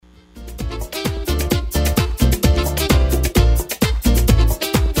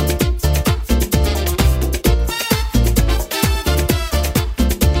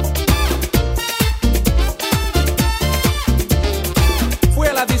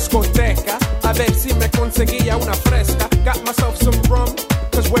Daisy me conseguía una fresca. Got myself some rum,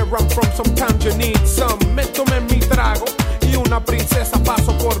 cause where I'm from sometimes you need some. Me tomé mi trago y una princesa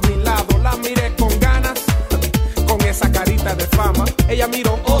pasó por mi lado. La miré con ganas, con esa carita de fama. Ella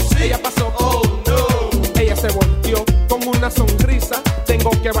miró, oh sí, ella pasó, oh no. Ella se volteó con una sonrisa. Tengo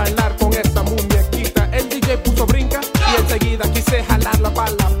que bailar con esa muñequita. El DJ puso brinca y enseguida quise jalarla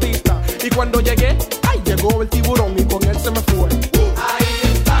para la pista. Y cuando llegué, ay, llegó el tiburón y con él se me fue.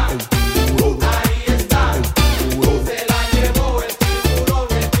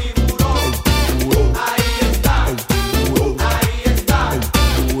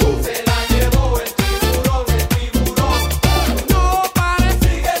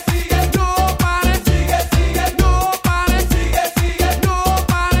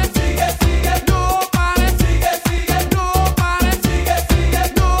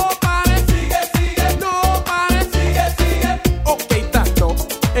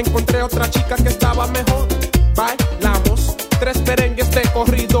 Otra chica que estaba mejor. Bailamos 3 merengues de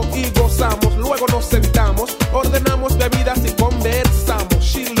corrido y gozamos. Luego nos sentamos, ordenamos bebidas y conversamos.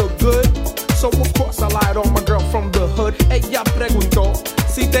 She looked good, so of course I lied on my girl from the hood. Ella preguntó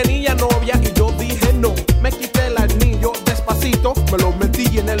si tenía novia y yo dije no. Me quité el anillo despacito, me lo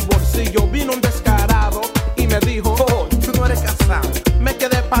metí en el bolsillo. Vino un descarado y me dijo, oh, tú no eres casado. Me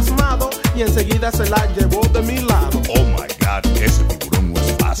quedé pasmado y enseguida se la llevó de mi lado. Oh my God, ese tiburón no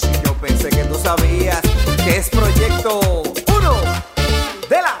es fácil. Yo pensé que tú sabías que es Proyecto 1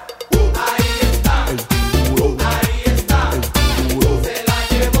 de la... Ahí está, el tiburón. Ahí está, el tiburón. Se la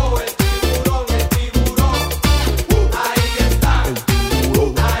llevó el tiburón, el tiburón. Ahí está, el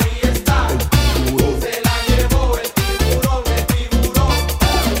tiburón. Ahí está, el tiburón. Se la llevó el tiburón, el tiburón.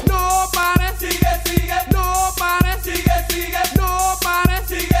 No pares, Sigue, sigue, no pares, sigue, sigue, no pares,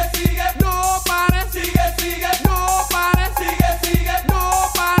 sigue, sigue, no pares, sigue, sigue, no pares, sigue, sigue, no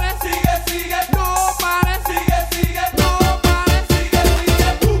pares, sigue, sigue, no pares, sigue, sigue, no pares, sigue, sigue.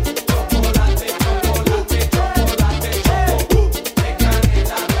 Chocolate, chocolate, chocolate, choco. De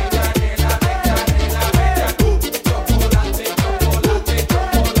canela, de canela, de canela, bella. Chocolate, chocolate,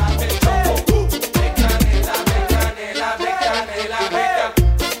 chocolate, choco. De canela, de canela, de canela, bella.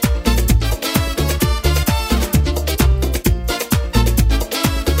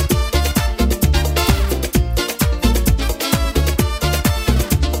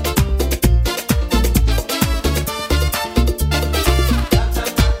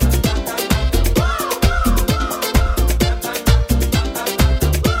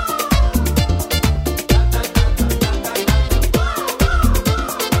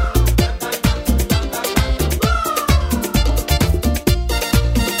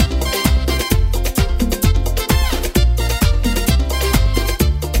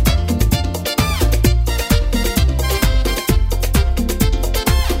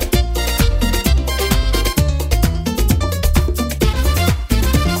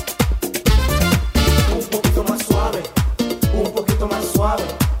 Un poquito más suave, un poquito más suave,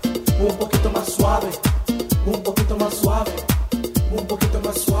 un poquito más suave, un poquito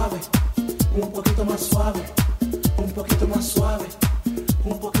más suave, un poquito más suave, un poquito más suave,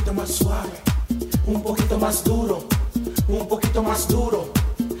 un poquito más suave, un poquito más duro, un poquito más duro,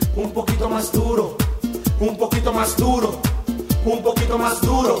 un poquito más duro, un poquito más duro, un poquito más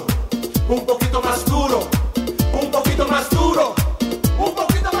duro, un poquito más duro, un poquito más duro, un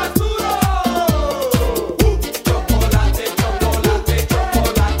poquito más duro. Chocolate, chocolate,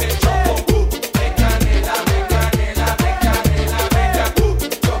 chocolate, choco. De canela, de canela, de canela, bella.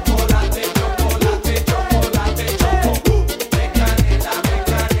 Chocolate, chocolate, chocolate, choco. De canela, de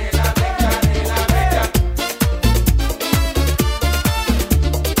canela, de canela, bella.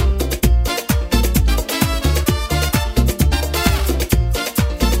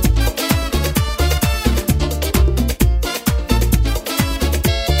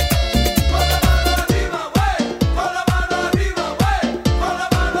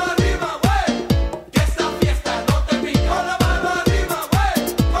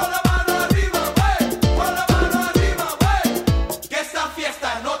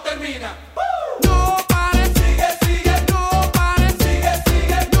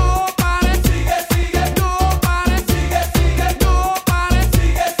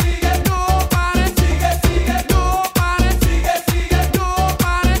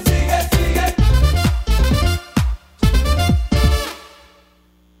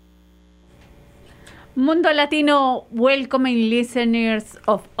 Mundo Latino, welcoming listeners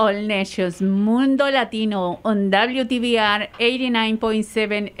of all nations. Mundo Latino on WTVR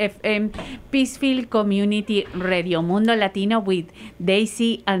 89.7 FM, Peacefield Community Radio. Mundo Latino with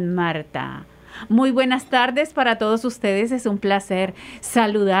Daisy and Marta. Muy buenas tardes para todos ustedes. Es un placer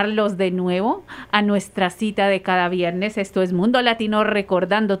saludarlos de nuevo a nuestra cita de cada viernes. Esto es Mundo Latino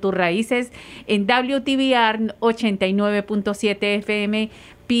Recordando Tus Raíces en WTVR 89.7 FM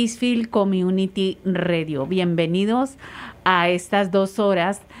Peacefield Community Radio. Bienvenidos a estas 2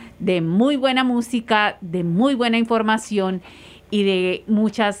 horas de muy buena música, de muy buena información y de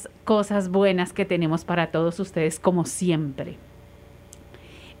muchas cosas buenas que tenemos para todos ustedes como siempre.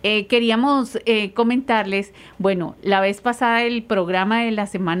 Queríamos comentarles, bueno, la vez pasada, el programa de la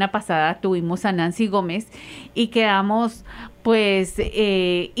semana pasada, tuvimos a Nancy Gómez y quedamos pues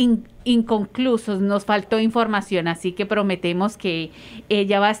inconclusos, nos faltó información, así que prometemos que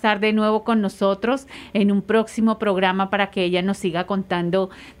ella va a estar de nuevo con nosotros en un próximo programa para que ella nos siga contando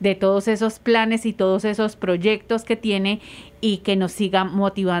de todos esos planes y todos esos proyectos que tiene y que nos siga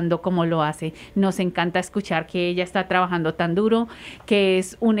motivando como lo hace. Nos encanta escuchar que ella está trabajando tan duro, que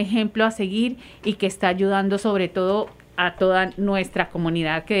es un ejemplo a seguir y que está ayudando sobre todo a toda nuestra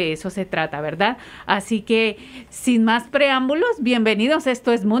comunidad, que de eso se trata, ¿verdad? Así que, sin más preámbulos, bienvenidos.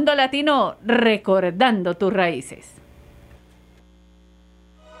 Esto es Mundo Latino Recordando Tus Raíces.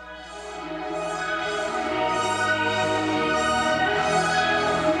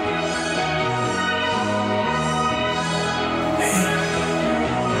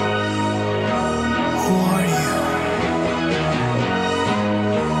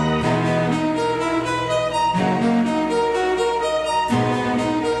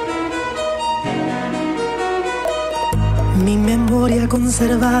 Ha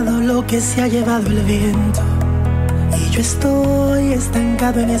conservado lo que se ha llevado el viento, y yo estoy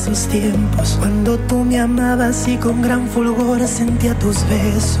estancado en esos tiempos cuando tú me amabas y con gran fulgor sentía tus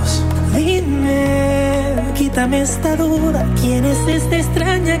besos. Dime, quítame esta duda, ¿quién es esta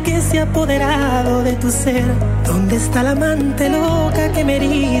extraña que se ha apoderado de tu ser? ¿Dónde está la amante loca que me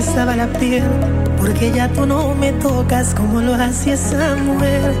erizaba la piel? Porque ya tú no me tocas como lo hacía esa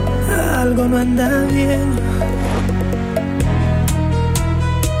mujer. Algo no anda bien.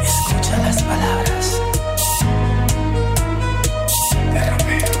 Las palabras de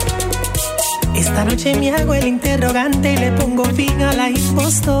Romeo. Esta noche me hago el interrogante y le pongo fin a la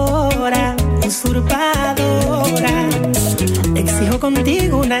impostora, usurpadora. Exijo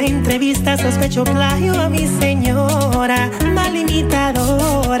contigo una entrevista, sospecho plagio a mi señora, mal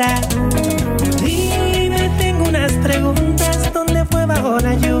imitadora. Dime, tengo unas preguntas, ¿dónde fue bajo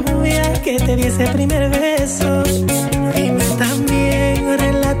la lluvia que te di ese primer beso? Dime también,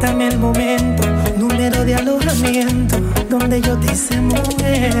 relátame el momento, número de alojamiento, donde yo te hice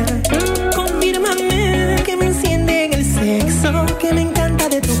mujer. Confírmame que me enciende en el sexo, que me encanta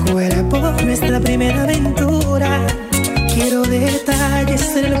de tu cuerpo, nuestra primera aventura. Quiero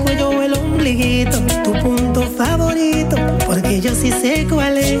detalles, el cuello o el ombliguito, tu punto favorito, porque yo sí sé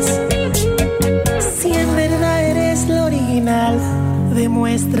cuál es. Si en verdad eres lo original,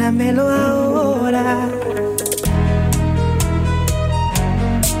 demuéstramelo ahora.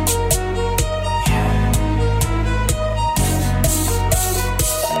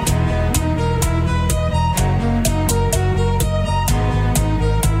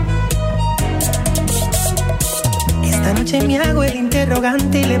 Esta noche me hago el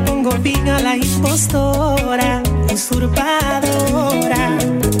interrogante y le pongo fin a la impostora, usurpadora.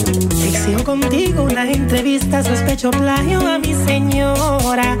 Exijo contigo una entrevista, sospecho plagio a mi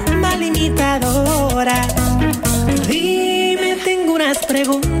señora, mal imitadora. Dime, tengo unas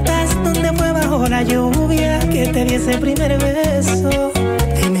preguntas, ¿dónde fue bajo la lluvia que te di ese primer beso?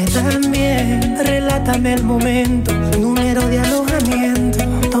 Dime también, relátame el momento, número de alojamiento,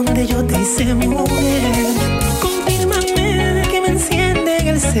 donde yo te hice mujer. Confírmame que me enciende en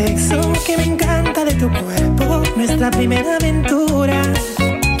el sexo, que me encanta de tu cuerpo, nuestra primera aventura.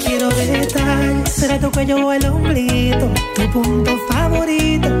 Quiero detalles, será tu cuello o el ombliguito, tu punto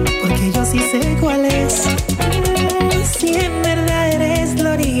favorito, porque yo sí sé cuál es. Si en verdad eres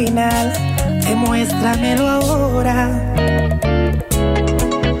lo original, demuéstramelo ahora.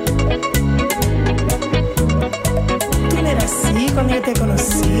 Tú no eras así cuando yo te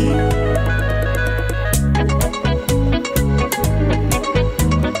conocí.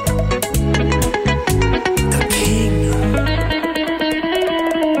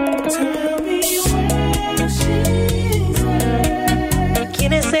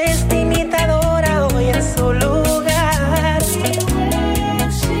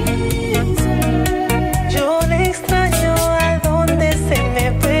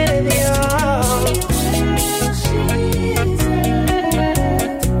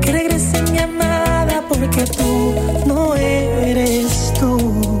 Que regrese mi amor.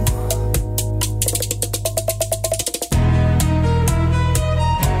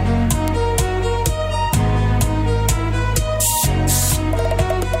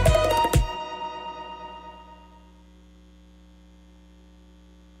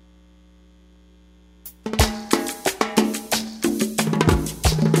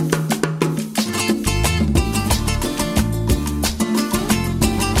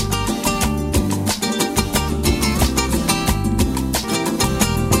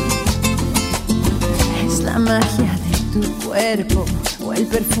 cuerpo o el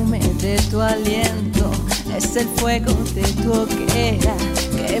perfume de tu aliento. Es el fuego de tu hoguera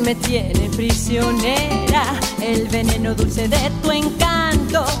que me tiene prisionera. El veneno dulce de tu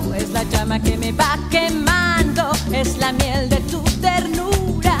encanto es la llama que me va quemando. Es la miel de tu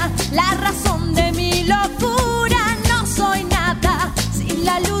ternura, la razón de mi locura. No soy nada sin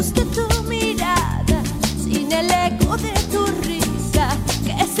la luz de tu mirada, sin el eco de tu risa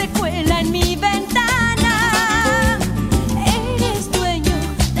que se cuela en mi ventana. Eres dueño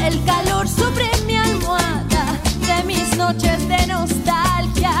del calor sobre mi almohada, de mis noches de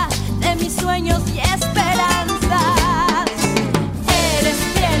nostalgia, de mis sueños y esperanzas. Eres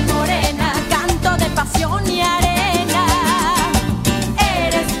piel morena, canto de pasión y arena.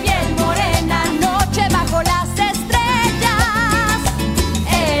 Eres piel morena, noche bajo las estrellas.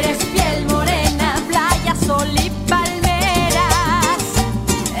 Eres piel morena, playa, sol y palmeras.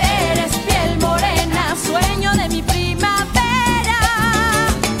 Eres piel morena, sueño de mi primavera.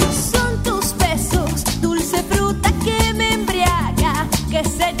 Son tus besos, dulce fruta que me embriaga, que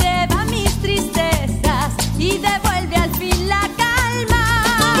se lleva mis tristezas y devuelve al fin la calma.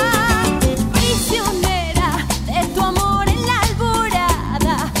 Prisionera de tu amor en la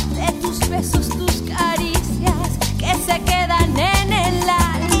alborada, de tus besos, tus caricias que se quedan en el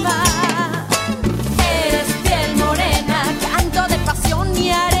alma. Eres piel morena, canto de pasión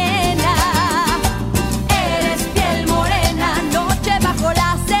y arena. Eres piel morena, noche bajo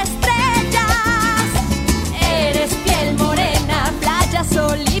las estrellas. Eres piel morena, playa,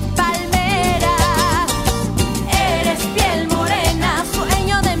 sol y palmeras. Eres piel morena,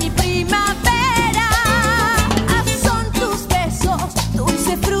 sueño de mi primavera. Son tus besos,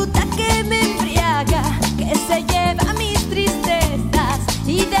 dulce fruta que me embriaga, que se lleva mis tristezas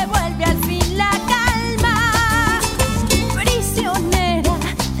y devuelve al fin la calma. Prisionera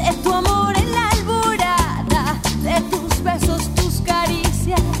de tu amor en la alborada, de tus besos, tus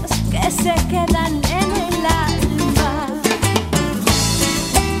caricias que se quedan en el alma.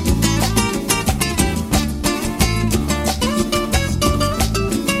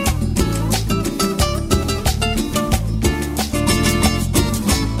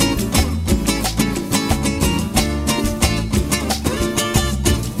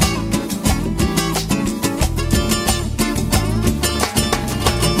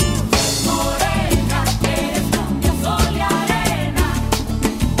 Morena, eres cumbia, sol y arena.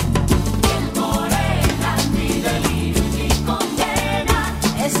 Piel morena, mi delirio y mi condena.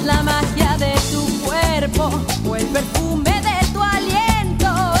 Es la magia de tu cuerpo o el perfume de tu aliento.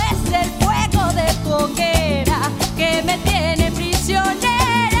 Es el fuego de tu hoguera que me tiene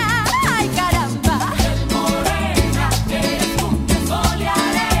prisionera. ¡Ay, caramba! Piel morena, eres cumbia, sol y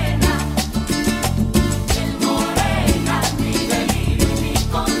arena. Piel morena, mi delirio y mi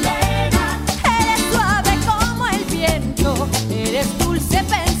condena. Eres suave como el viento, eres dulce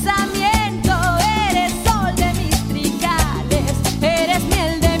pensamiento. Eres sol de mis trigales, eres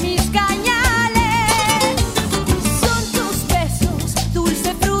miel de mis cañales. Son tus besos,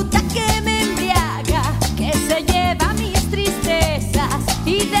 dulce fruta que me embriaga, que se lleva mis tristezas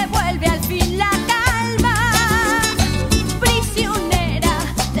y devuelve al fin la calma. Prisionera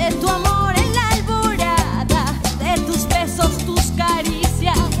de tu amor en la alborada, de tus besos, tus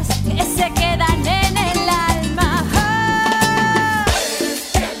caricias que se quedan en el alma. Eres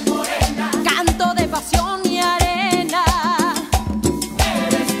piel morena, canto de pasión y arena.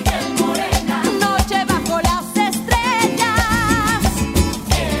 Eres piel morena, noche bajo las estrellas.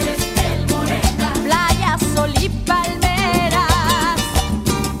 Eres piel morena, playa, sol y palmeras.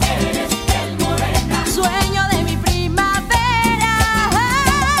 Eres piel morena, sueño de mi primavera.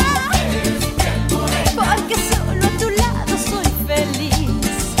 Eres piel morena, porque solo a tu lado soy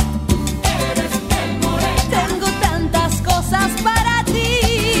feliz. Eres piel morena, tengo tantas cosas para ti.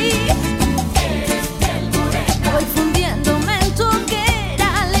 Eres piel morena, voy fundiéndome en tu hoguera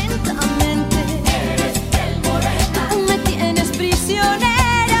lentamente. Eres piel morena, me tienes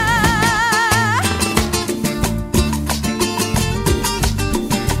prisionera.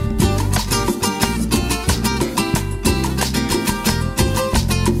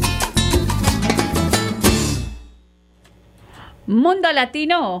 Mundo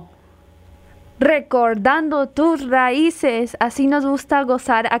Latino. Recordando tus raíces. Así nos gusta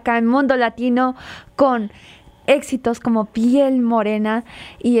gozar acá en Mundo Latino con éxitos como Piel Morena.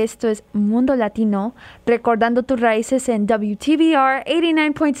 Y esto es Mundo Latino, recordando tus raíces en WTBR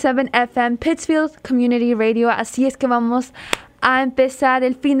 89.7 FM, Pittsfield Community Radio. Así es que vamos a empezar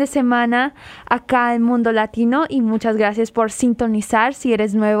el fin de semana acá en Mundo Latino y muchas gracias por sintonizar. Si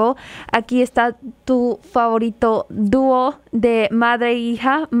eres nuevo, aquí está tu favorito dúo de madre e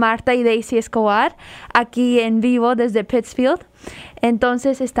hija, Marta y Daisy Escobar, aquí en vivo desde Pittsfield.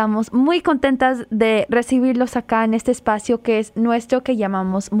 Entonces estamos muy contentas de recibirlos acá en este espacio que es nuestro, que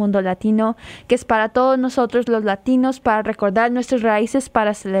llamamos Mundo Latino, que es para todos nosotros los latinos, para recordar nuestras raíces,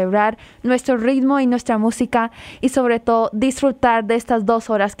 para celebrar nuestro ritmo y nuestra música y sobre todo disfrutar de estas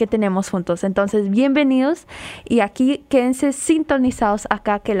 2 horas que tenemos juntos. Entonces bienvenidos y aquí quédense sintonizados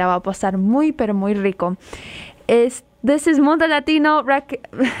acá que la va a pasar muy pero muy rico. This is Mundo Latino,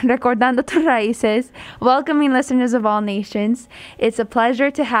 recordando tus raíces, welcoming listeners of all nations. It's a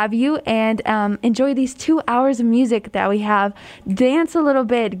pleasure to have you and enjoy these 2 hours of music that we have. Dance a little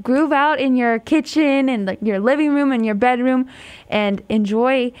bit, groove out in your kitchen and your living room and your bedroom, and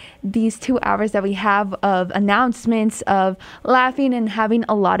enjoy these 2 hours that we have of announcements, of laughing and having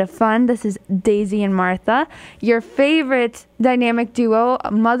a lot of fun. This is Daisy and Martha, your favorite dynamic duo,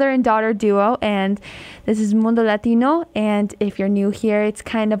 mother and daughter duo, and this is Mundo Latino. And if you're new here, it's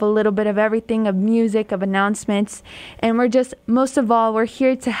kind of a little bit of everything, of music, of announcements, and we're just, most of all, we're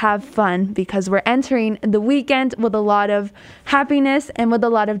here to have fun because we're entering the weekend with a lot of happiness and with a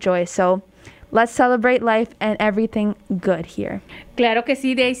lot of joy. So let's celebrate life and everything good here. Claro que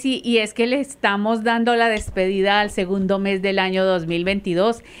sí, Daisy, y es que le estamos dando la despedida al segundo mes del año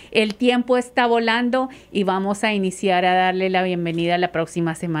 2022. El tiempo está volando y vamos a iniciar a darle la bienvenida la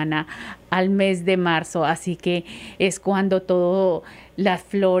próxima semana al mes de marzo. Así que es cuando todas las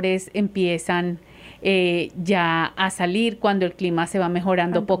flores empiezan ya a salir, cuando el clima se va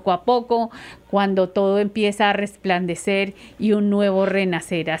mejorando poco a poco, cuando todo empieza a resplandecer y un nuevo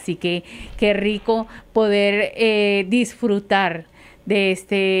renacer. Así que qué rico poder disfrutar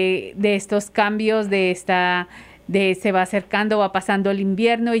de estos cambios, se va acercando, va pasando el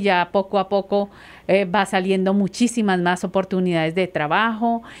invierno y ya poco a poco va saliendo muchísimas más oportunidades de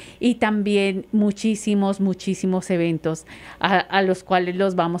trabajo y también muchísimos eventos a los cuales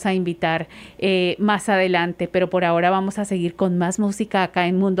los vamos a invitar más adelante, pero por ahora vamos a seguir con más música acá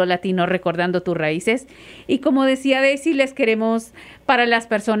en Mundo Latino, recordando tus raíces. Y como decía Daisy, les queremos, para las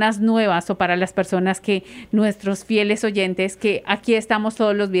personas nuevas o para las personas que, nuestros fieles oyentes, que aquí estamos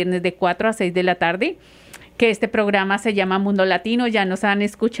todos los viernes de 4 a 6 de la tarde, que este programa se llama Mundo Latino, ya nos han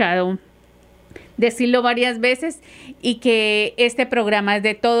escuchado decirlo varias veces, y que este programa es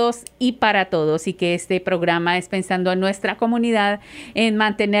de todos y para todos, y que este programa es pensando en nuestra comunidad, en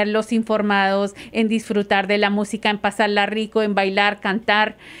mantenerlos informados, en disfrutar de la música, en pasarla rico, en bailar,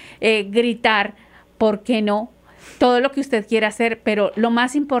 cantar, gritar, ¿por qué no? Todo lo que usted quiera hacer, pero lo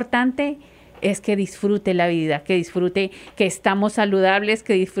más importante es que disfrute la vida, que disfrute que estamos saludables,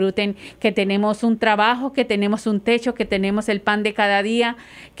 que disfruten que tenemos un trabajo, que tenemos un techo, que tenemos el pan de cada día,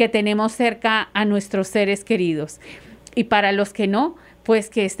 que tenemos cerca a nuestros seres queridos. Y para los que no, pues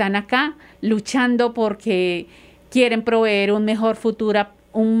que están acá luchando porque quieren proveer un mejor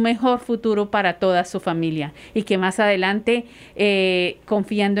futuro para toda su familia, y que más adelante,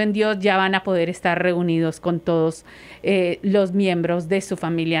 confiando en Dios, ya van a poder estar reunidos con todos los miembros de su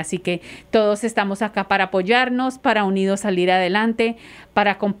familia. Así que todos estamos acá para apoyarnos, para unidos salir adelante,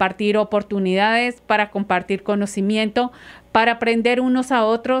 para compartir oportunidades, para compartir conocimiento, para aprender unos a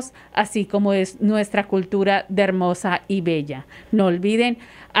otros, así como es nuestra cultura de hermosa y bella. No olviden,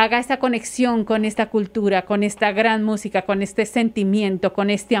 haga esta conexión con esta cultura, con esta gran música, con este sentimiento, con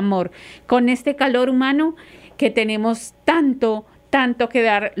este amor, con este calor humano que tenemos tanto que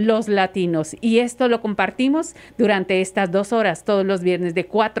dar los latinos. Y esto lo compartimos durante estas 2 horas, todos los viernes de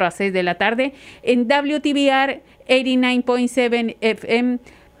 4 a 6 de la tarde, en WTBR 89.7 FM,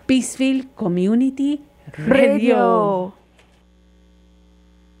 Peaceville Community Radio.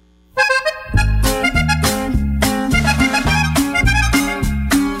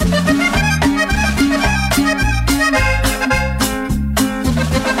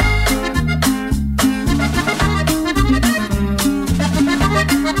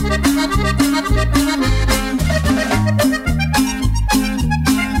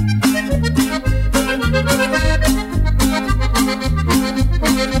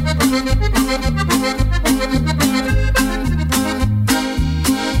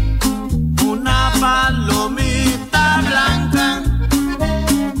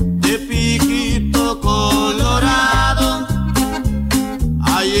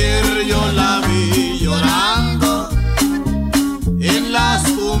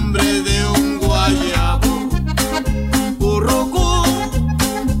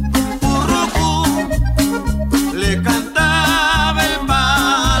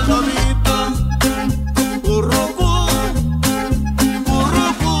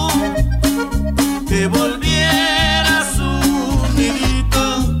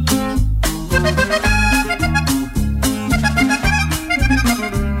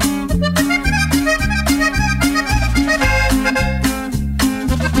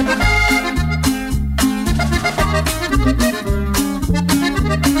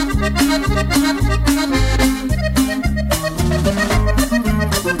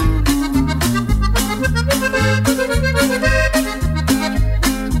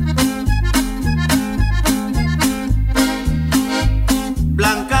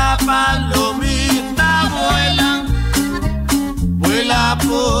 Blanca palomita vuela, vuela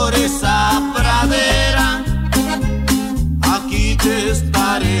por esa pradera. Aquí te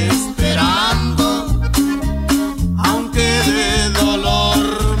estaré esperando, aunque de dolor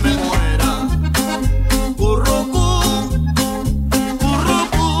me muera. Currucú,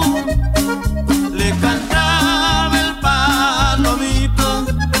 currucú, le cantaba el palomito.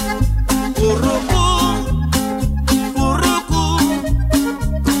 Currucú, currucú,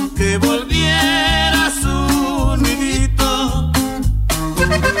 que volviera a su nidito.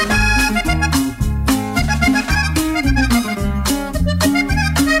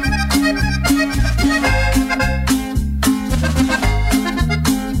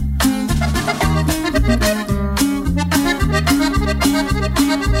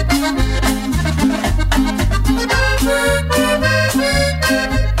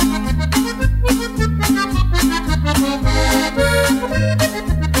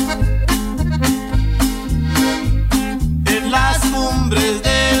 En las cumbres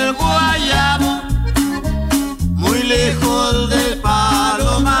del Guayabo, muy lejos del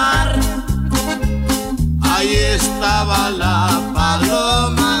Palomar, ahí estaba la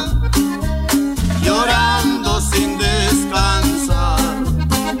paloma, llorando sin descansar.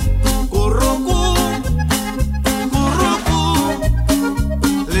 Currucú, currucú,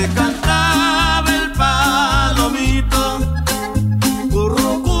 le cantaba el palomito.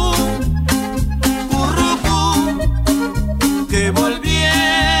 Currucú, currucú, que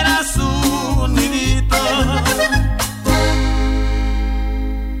volviera a su nidito.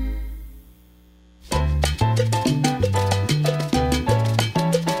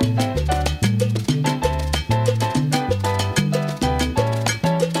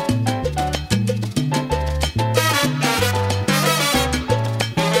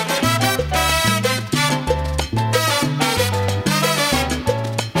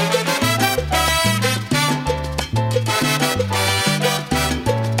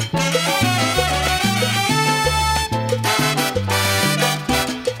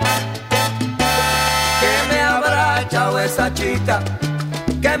 Que me habrá echado esa chica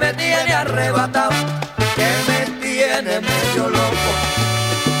que me tiene arrebatado, que me tiene medio loco,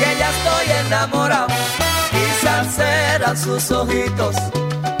 que ya estoy enamorado. Quizás eran sus ojitos,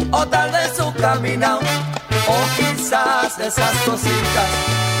 o tal vez su caminado, o quizás esas cositas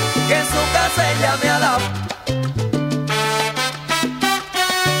que en su casa ella me ha dado.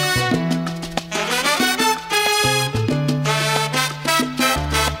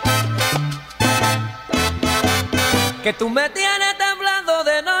 Que tú me tienes temblando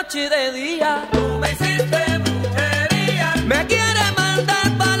de noche y de día. Tú me hiciste brujería. Me quieres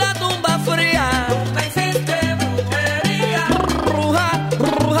mandar pa' la tumba fría. Tú me hiciste brujería. Bruja,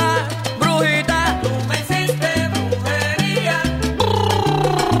 bruja, brujita. Tú me hiciste brujería.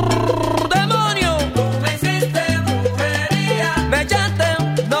 Demonio. Tú me hiciste brujería. Me echaste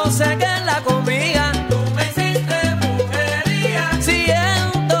no sé qué en la comida. Tú me hiciste brujería.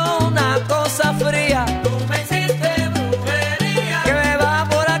 Siento una cosa fría. Tú me hiciste brujería. Que me va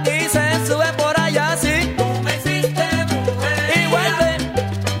por aquí, se sube por allá.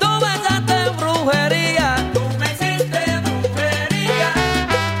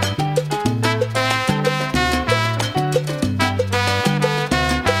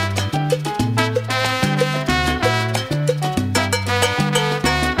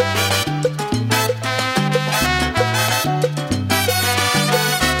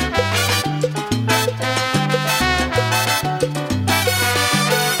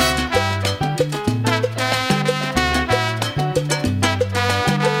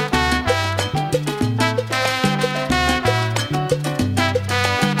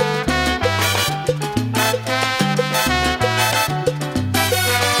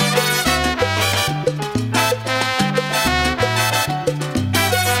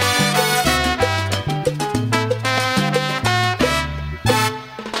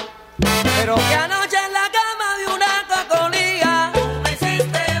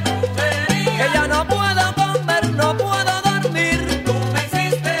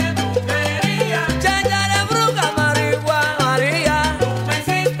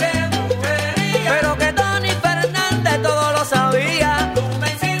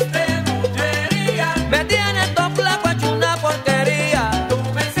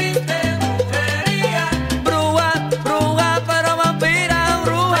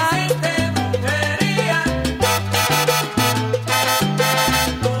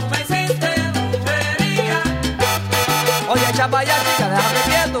 para allá, chica, déjame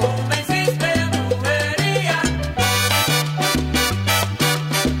quieto. Tú me hiciste brujería.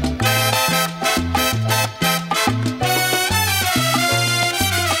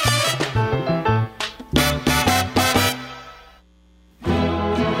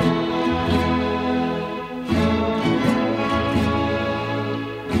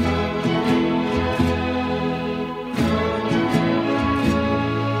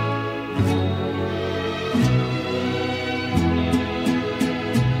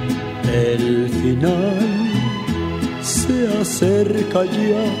 El final se acerca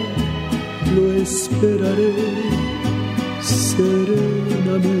ya, lo esperaré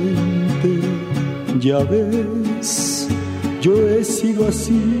serenamente. Ya ves, yo he sido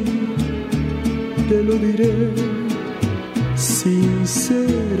así, te lo diré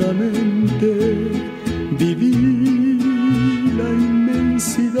sinceramente. Viví la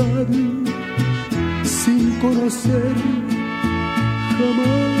inmensidad sin conocer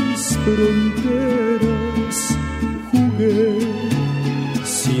jamás fronteras, jugué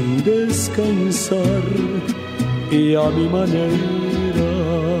sin descansar y a mi manera.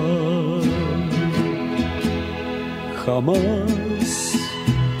 Jamás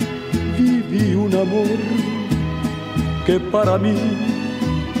viví un amor que para mí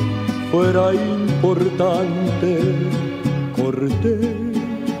fuera importante. Corté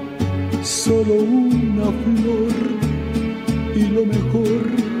solo una flor y lo mejor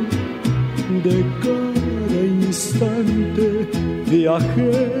de cada instante.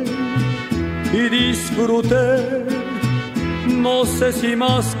 Viajé y disfruté, no sé si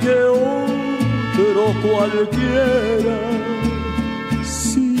más que otro cualquiera.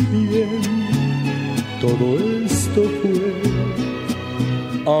 Si bien todo esto fue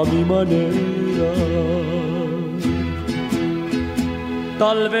a mi manera,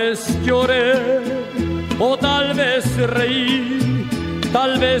 tal vez lloré o tal vez reí,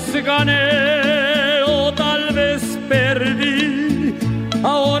 tal vez gané o tal vez perdí.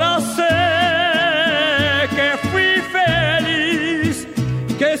 Ahora sé que fui feliz,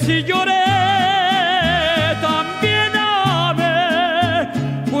 que si lloré también amé.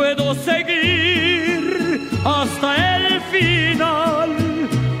 Puedo seguir hasta el final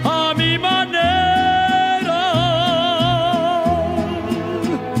a mi manera.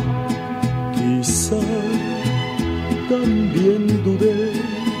 Quizá también dudé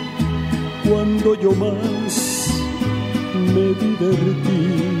cuando yo más me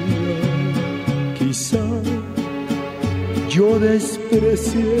divertía. Quizá yo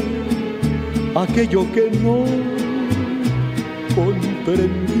desprecié aquello que no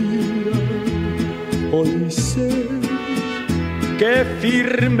comprendía. Hoy sé que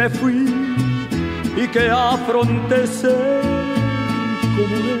firme fui y que afronté ser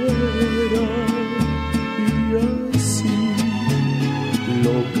como era, y así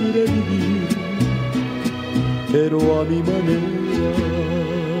logré vivir, pero a mi manera.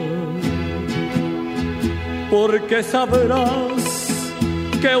 Porque sabrás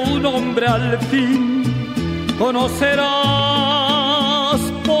que un hombre al fin conocerás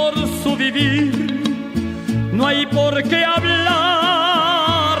por su vivir. No hay por qué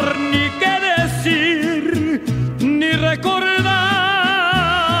hablar, ni qué decir, ni recordar,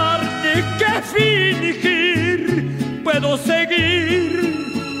 ni qué fingir. Puedo seguir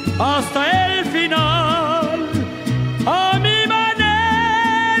hasta el final a mi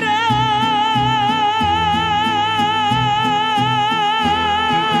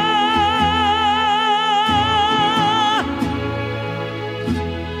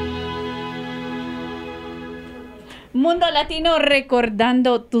Mundo Latino,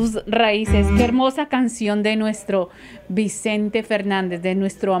 recordando tus raíces. Qué hermosa canción de nuestro Vicente Fernández, de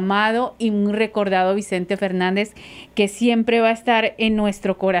nuestro amado y muy recordado Vicente Fernández, que siempre va a estar en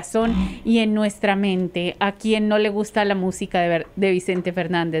nuestro corazón y en nuestra mente. A quien no le gusta la música de Vicente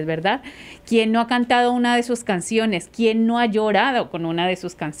Fernández, ¿verdad? ¿Quién no ha cantado una de sus canciones? ¿Quién no ha llorado con una de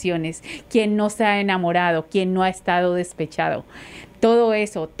sus canciones? ¿Quién no se ha enamorado? ¿Quién no ha estado despechado? Todo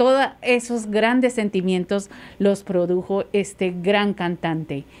eso, todos esos grandes sentimientos los produjo este gran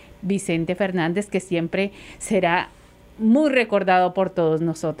cantante, Vicente Fernández, que siempre será muy recordado por todos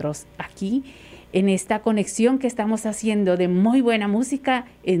nosotros aquí en esta conexión que estamos haciendo de muy buena música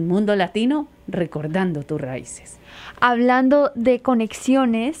en Mundo Latino, recordando tus raíces. Hablando de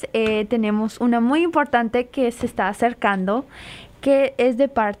conexiones, tenemos una muy importante que se está acercando, que es de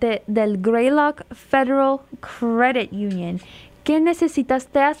parte del Greylock Federal Credit Union. ¿Qué necesitas?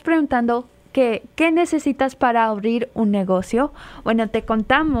 Te estás preguntando ¿qué necesitas para abrir un negocio? Bueno, te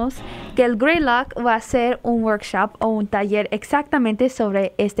contamos que el Greylock va a ser un workshop o un taller exactamente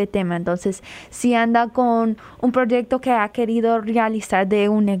sobre este tema. Entonces, si anda con un proyecto que ha querido realizar de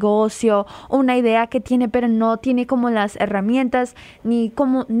un negocio, una idea que tiene, pero no tiene como las herramientas, ni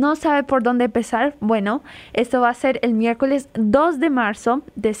como no sabe por dónde empezar, bueno, esto va a ser el miércoles 2 de marzo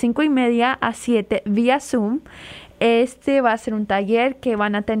de 5:30 a 7 vía Zoom. Este va a ser un taller que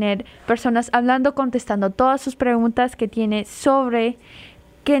van a tener personas hablando, contestando todas sus preguntas que tiene sobre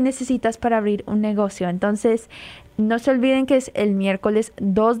qué necesitas para abrir un negocio. Entonces, no se olviden que es el miércoles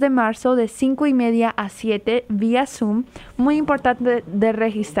 2 de marzo de 5:30 a 7 vía Zoom. Muy importante de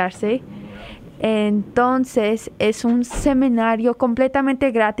registrarse. Entonces, es un seminario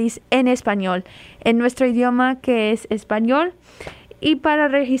completamente gratis en español, en nuestro idioma que es español. Y para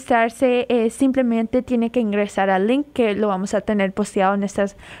registrarse simplemente tiene que ingresar al link que lo vamos a tener posteado en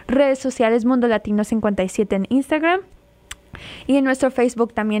nuestras redes sociales, Mundo Latino 57 en Instagram. Y en nuestro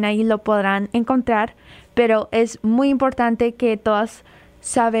Facebook también ahí lo podrán encontrar. Pero es muy importante que todos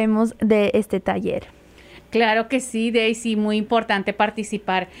sabemos de este taller. Claro que sí, Daisy, muy importante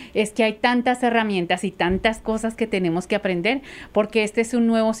participar. Es que hay tantas herramientas y tantas cosas que tenemos que aprender, porque este es un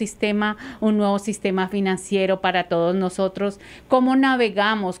nuevo sistema financiero para todos nosotros. ¿Cómo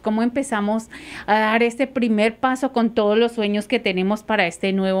navegamos? ¿Cómo empezamos a dar este primer paso con todos los sueños que tenemos para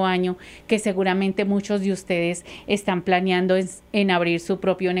este nuevo año? Que seguramente muchos de ustedes están planeando en abrir su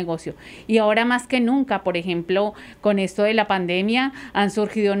propio negocio. Y ahora más que nunca, por ejemplo, con esto de la pandemia, han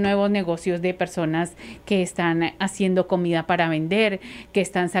surgido nuevos negocios de personas que están haciendo comida para vender, que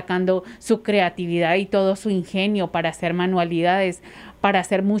están sacando su creatividad y todo su ingenio para hacer manualidades, para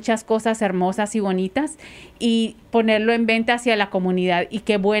hacer muchas cosas hermosas y bonitas y ponerlo en venta hacia la comunidad. Y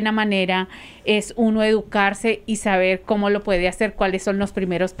qué buena manera es uno educarse y saber cómo lo puede hacer, cuáles son los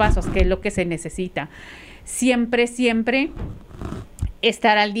primeros pasos, qué es lo que se necesita. Siempre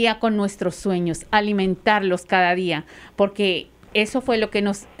estar al día con nuestros sueños, alimentarlos cada día, porque eso fue lo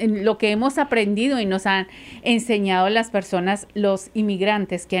que hemos aprendido y nos han enseñado las personas, los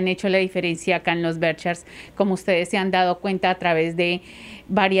inmigrantes que han hecho la diferencia acá en los Berkshires, como ustedes se han dado cuenta a través de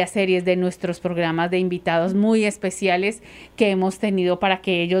varias series de nuestros programas de invitados muy especiales que hemos tenido para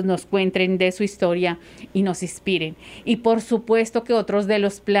que ellos nos cuenten de su historia y nos inspiren. Y por supuesto que otros de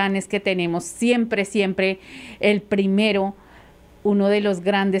los planes que tenemos, siempre el primero, uno de los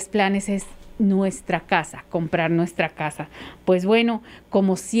grandes planes es nuestra casa, comprar nuestra casa. Pues bueno,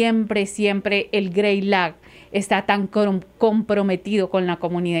 como siempre el Greylock está tan comprometido con la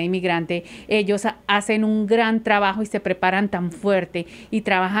comunidad inmigrante. Ellos hacen un gran trabajo y se preparan tan fuerte y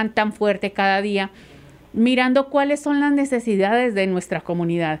trabajan tan fuerte cada día, mirando cuáles son las necesidades de nuestra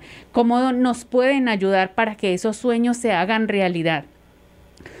comunidad, cómo nos pueden ayudar para que esos sueños se hagan realidad.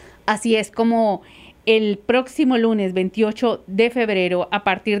 Así es como el próximo lunes 28 de febrero, a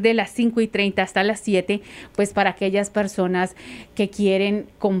partir de las 5:30 hasta las 7, pues para aquellas personas que quieren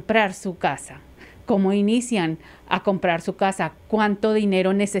comprar su casa. ¿Cómo inician a comprar su casa? ¿Cuánto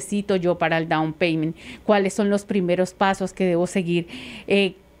dinero necesito yo para el down payment? ¿Cuáles son los primeros pasos que debo seguir?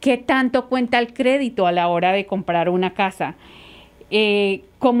 ¿Qué tanto cuenta el crédito a la hora de comprar una casa?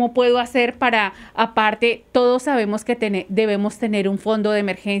 ¿Cómo puedo hacer para, aparte, todos sabemos que debemos tener un fondo de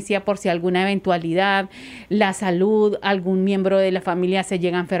emergencia por si alguna eventualidad, la salud, algún miembro de la familia se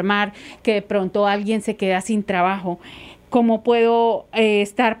llega a enfermar, que de pronto alguien se queda sin trabajo? ¿Cómo puedo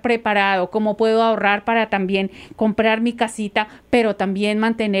estar preparado? ¿Cómo puedo ahorrar para también comprar mi casita, pero también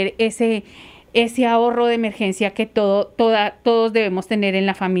mantener ese ahorro de emergencia que todos debemos tener en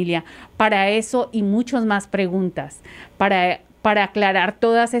la familia? Para eso y muchas más preguntas, para aclarar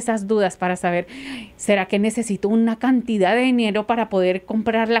todas esas dudas, para saber, ¿será que necesito una cantidad de dinero para poder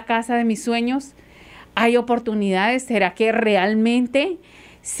comprar la casa de mis sueños? ¿Hay oportunidades? ¿Será que realmente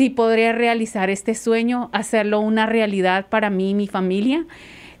sí podría realizar este sueño, hacerlo una realidad para mí y mi familia?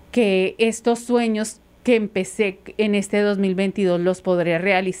 Que estos sueños que empecé en este 2022 los podré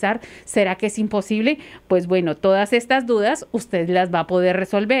realizar. ¿Será que es imposible? Pues bueno, todas estas dudas usted las va a poder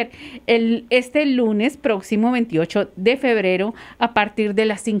resolver este lunes próximo 28 de febrero a partir de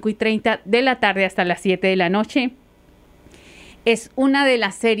las 5:30 de la tarde hasta las 7 de la noche. Es una de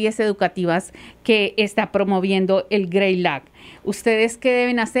las series educativas que está promoviendo el Greylock. ¿Ustedes qué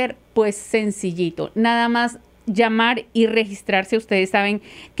deben hacer? Pues sencillito, nada más llamar y registrarse. Ustedes saben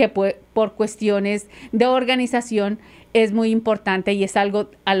que por cuestiones de organización es muy importante y es algo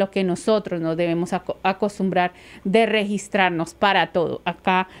a lo que nosotros nos debemos acostumbrar de registrarnos para todo.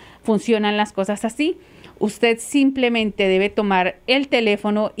 Acá funcionan las cosas así. Usted simplemente debe tomar el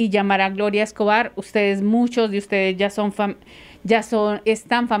teléfono y llamar a Gloria Escobar. Muchos de ustedes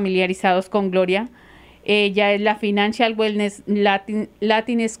están familiarizados con Gloria. Ella es la Financial Wellness Latin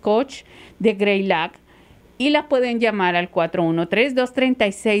Coach de Greylock y la pueden llamar al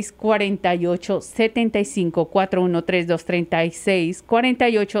 413-236-4875,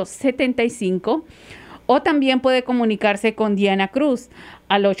 413-236-4875, o también puede comunicarse con Diana Cruz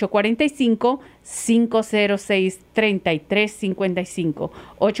al 845-506-3355,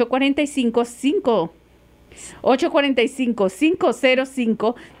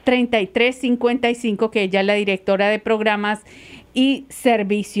 845-505-3355, que ella es la directora de programas y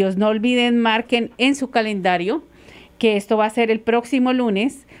servicios. No olviden, marquen en su calendario que esto va a ser el próximo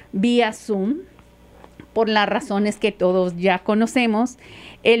lunes vía Zoom, por las razones que todos ya conocemos,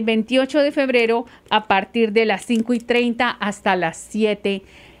 el 28 de febrero a partir de las 5:30 hasta las 7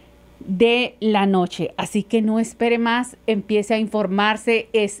 de la noche. Así que no espere más, empiece a informarse,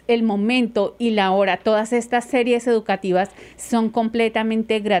 es el momento y la hora. Todas estas series educativas son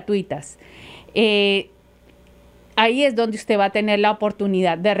completamente gratuitas. Ahí es donde usted va a tener la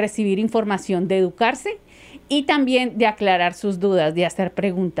oportunidad de recibir información, de educarse y también de aclarar sus dudas, de hacer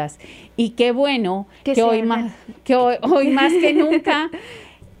preguntas. Y qué bueno que hoy más que nunca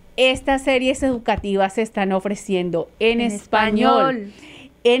estas series educativas se están ofreciendo en español,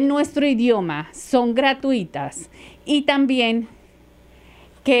 en nuestro idioma, son gratuitas y también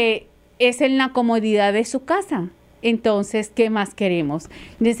que es en la comodidad de su casa. Entonces, ¿qué más queremos?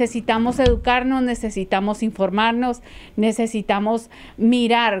 Necesitamos educarnos, necesitamos informarnos, necesitamos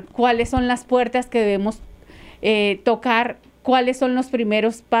mirar cuáles son las puertas que debemos tocar, cuáles son los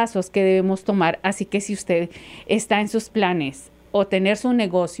primeros pasos que debemos tomar. Así que si usted está en sus planes o tener su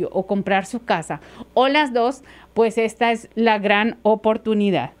negocio o comprar su casa o las dos, pues esta es la gran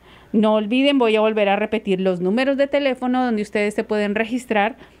oportunidad. No olviden, voy a volver a repetir los números de teléfono donde ustedes se pueden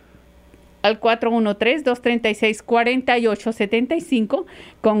registrar al 413-236-4875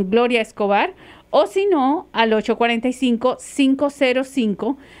 con Gloria Escobar, o si no, al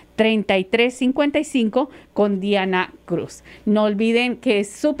 845-505-3355 con Diana Cruz. No olviden que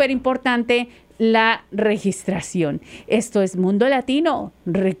es súper importante la registración. Esto es Mundo Latino,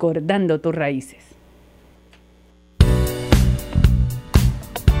 recordando tus raíces.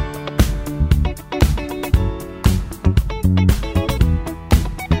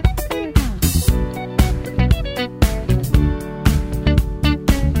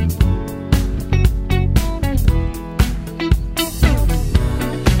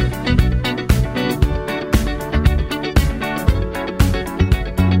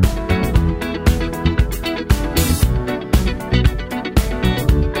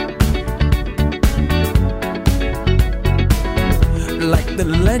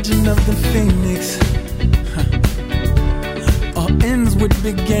 Legend of the Phoenix all ends with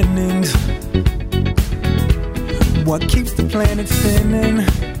beginnings. What keeps the planet spinning?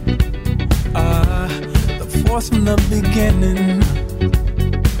 The force from the beginning.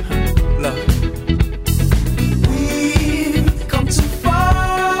 Love. We've come too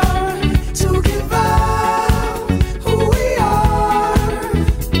far to give up who we are.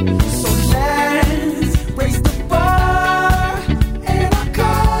 So let's raise the bar and our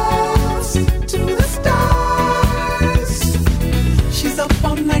cups to the stars. She's up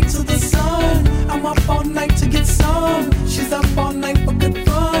all night to the sun. I'm up all night to get some. She's up all night for good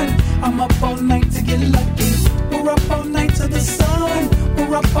fun. I'm up all night to get lucky. We're up all night to the sun.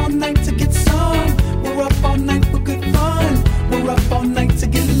 We're up all night to get some. We're up all night for good fun. We're up all night to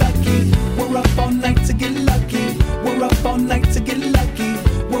get lucky. We're up all night to get lucky. We're up all night to get lucky.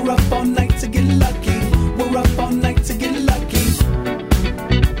 We're up all night to get lucky. We're up all night to get lucky.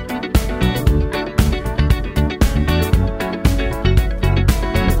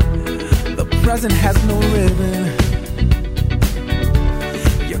 The present has no ribbon.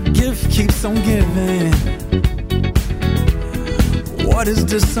 Your gift keeps on giving. What is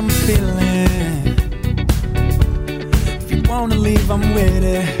this I'm feeling? If you wanna leave, I'm with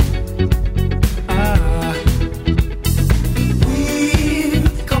it.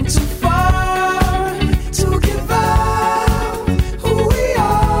 We've come too far to give up who we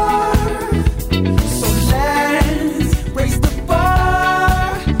are. So let's raise the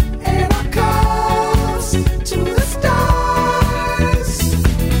bar and our cups to the stars.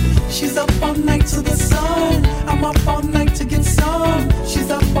 She's up all night to the sun. I'm up all night to get some.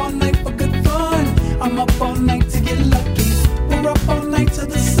 She's up all night for good fun. I'm up all night to get lucky. We're up all night to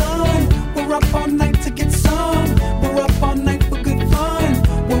the sun.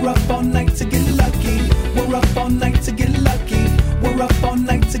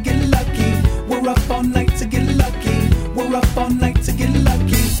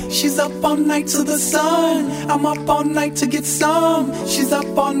 She's up all night to the sun. I'm up all night to get some. She's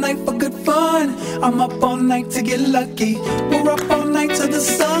up all night for good fun. I'm up all night to get lucky. We're up all night to the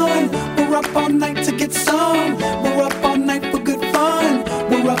sun. We're up all night to get some. We're up all night for good fun.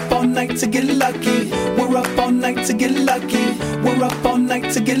 We're up all night to get lucky. We're up all night to get lucky. We're up all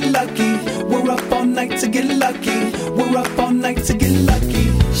night to get lucky. We're up all night to get lucky. We're up all night to get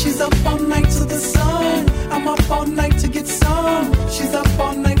lucky. She's up all night to the sun. I'm up all night to get some. She's up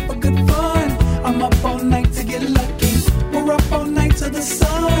all night for good fun. I'm up all night to get lucky. We're up all night to the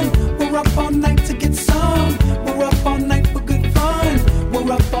sun. We're up all night to get some. We're up all night for good fun.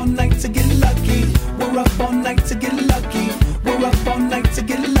 We're up all night to get lucky. We're up all night to get lucky. We're up all night to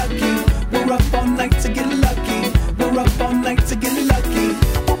get lucky. We're up all night to get lucky. We're up all night to get lucky.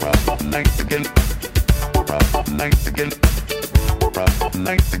 We're up all night to get. We're up all night to get. We're up all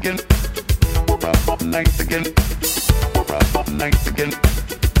night to get. We're up all night to get. We're up all night to get.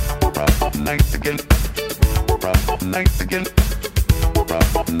 We're up all night to get. We're up all night to get. We're up all night to get. We're up all night to get. We're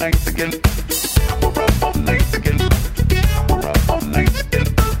up all night to get. We're up all night to get lucky. We're up all night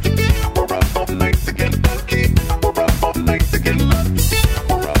to get lucky. We're up all night to get lucky.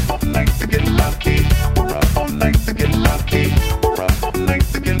 We're up all night to get lucky. We're up all night to get lucky.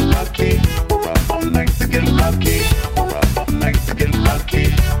 We're up all night to get lucky. We're up all night to get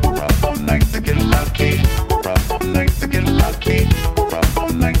lucky. We're up all night to get lucky. We're up all night to get lucky. We're up all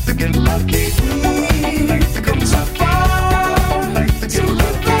night to get lucky. We've come so far to get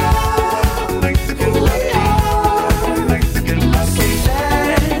lucky. Who we are. So let's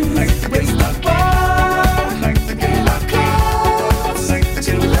raise the bar and our cause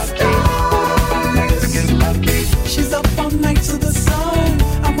to the stars. She's up all night to the sun.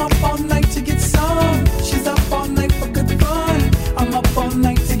 I'm up all night to get some. She's up all night for good fun. I'm up all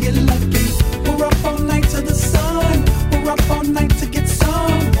night to get lucky. We're up all night to the sun. We're up all night to get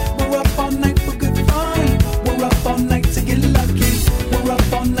some. We're up all night for good fun. We're up all night to get lucky. We're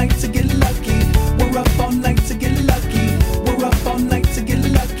up all night to get lucky. We're up all night to get lucky. We're up all night to get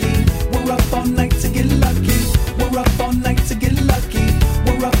lucky. We're up all night to get lucky. We're up all night to get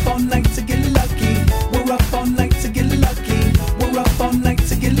lucky. We're up all night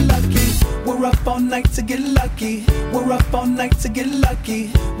to get lucky. We're up all night to get lucky. We're up all night to get lucky. We're up all night to get lucky.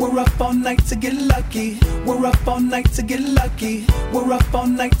 We're up all night to get lucky. We're up all night to get lucky. We're up all night to get lucky. We're up all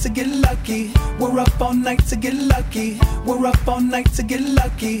night to get lucky. We're up all night to get lucky. We're up all night to get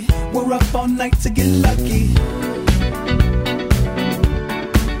lucky. We're up all night to get lucky.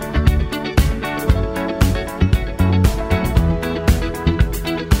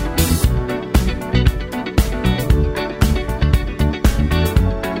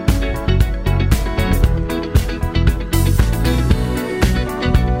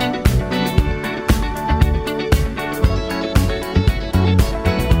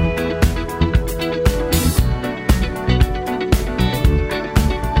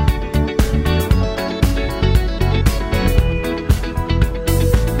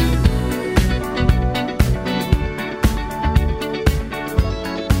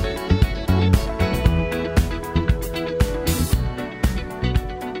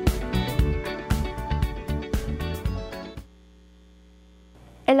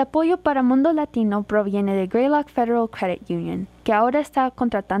 El apoyo para Mundo Latino proviene de Greylock Federal Credit Union, que ahora está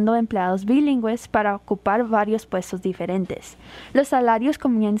contratando empleados bilingües para ocupar varios puestos diferentes. Los salarios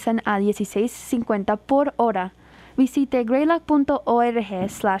comienzan a $16.50 por hora. Visite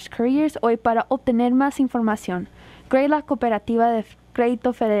greylock.org/careers hoy para obtener más información. Greylock Cooperativa de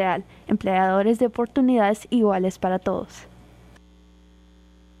Crédito Federal, empleadores de oportunidades iguales para todos.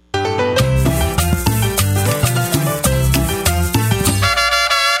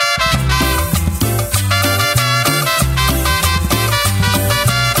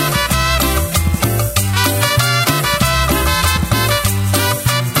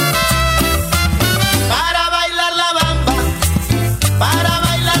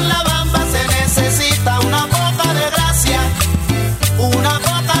 Una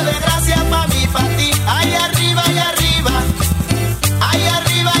poca de gracia pa' mí, pa' ti, ahí arriba,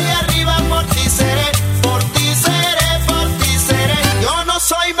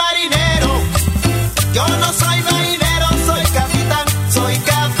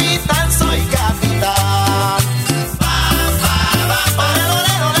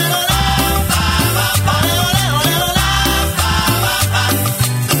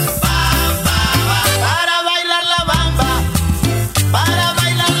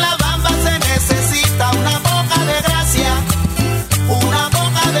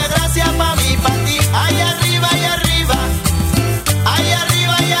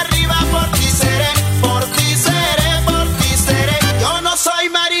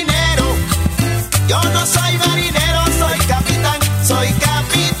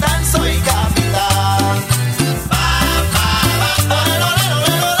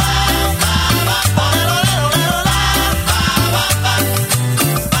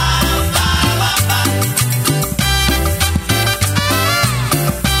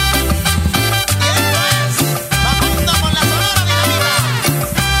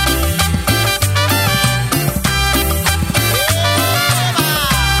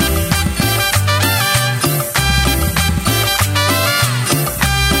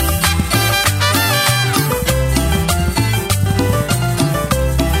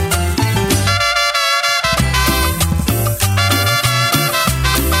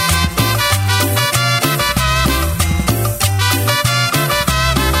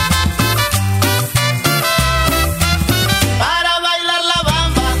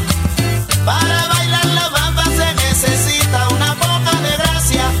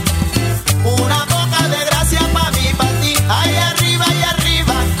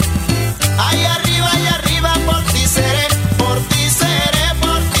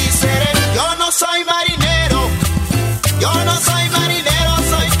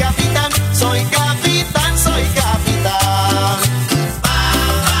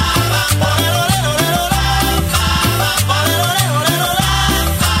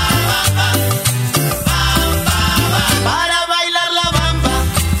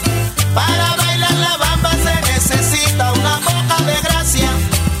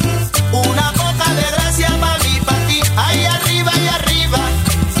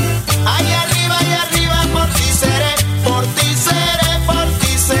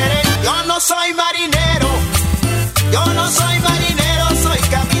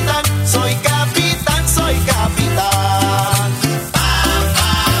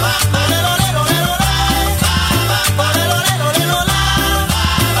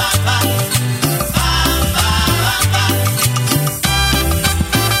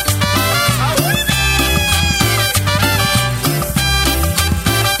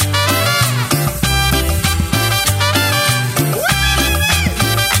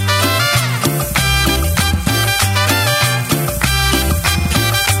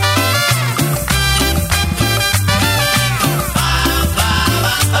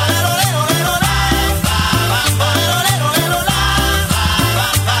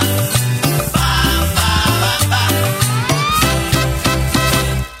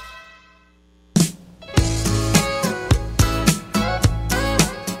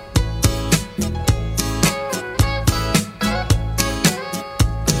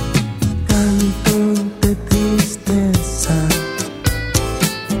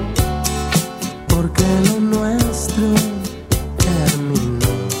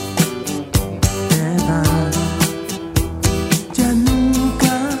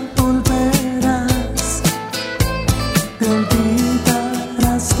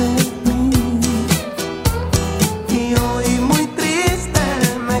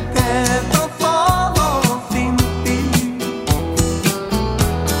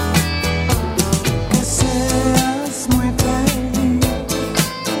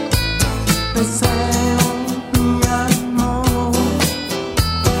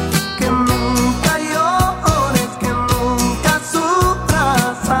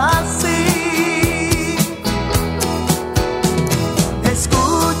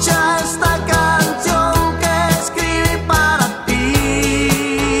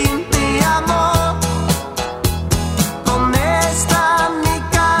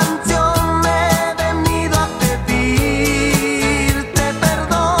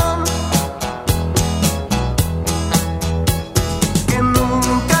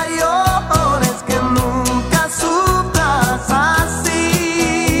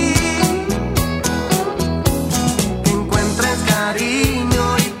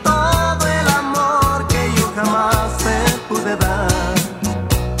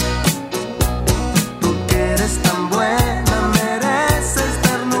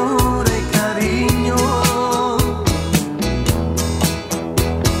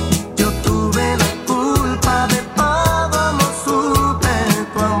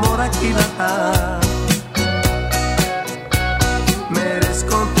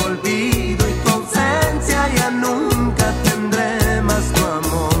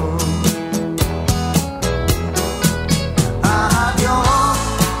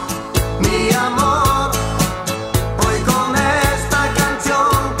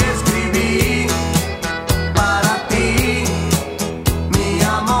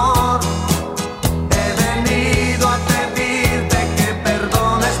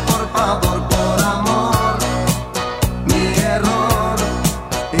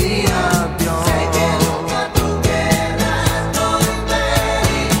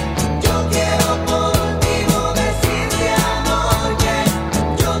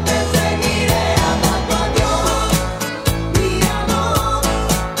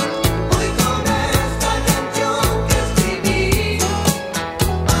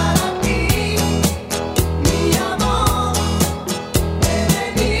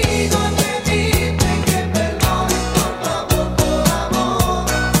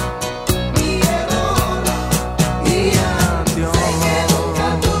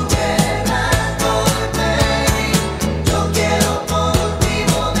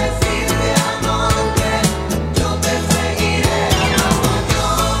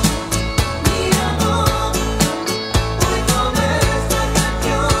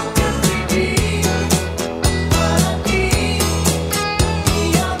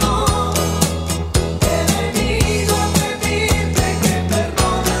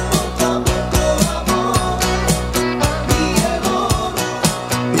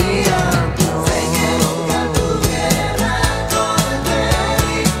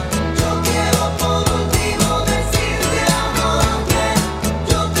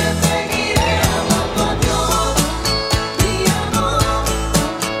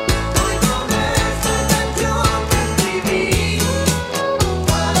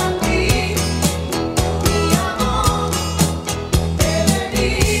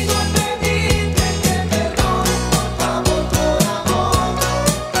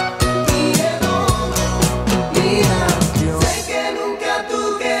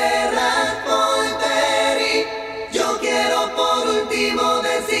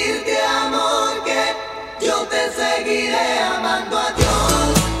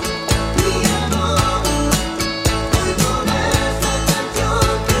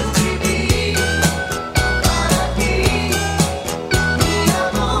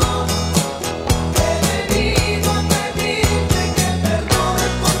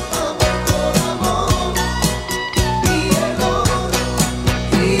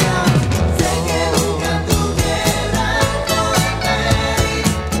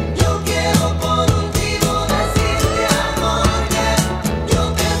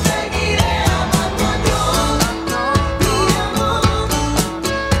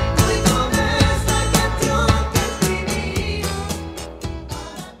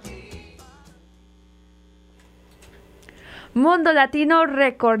 Mundo Latino,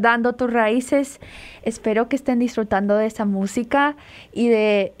 recordando tus raíces. Espero que estén disfrutando de esa música y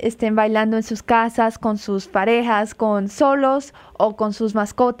estén bailando en sus casas, con sus parejas, con solos o con sus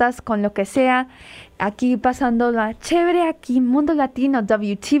mascotas, con lo que sea. Aquí pasando la chévere aquí, Mundo Latino,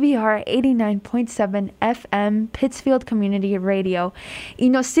 WTBR 89.7 FM, Pittsfield Community Radio. Y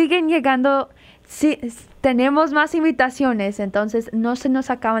nos siguen llegando, sí, tenemos más invitaciones, entonces no se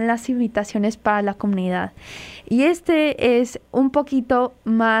nos acaban las invitaciones para la comunidad. Y este es un poquito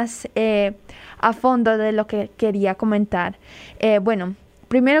más a fondo de lo que quería comentar. Bueno,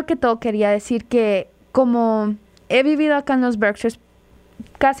 primero que todo quería decir que como he vivido acá en los Berkshires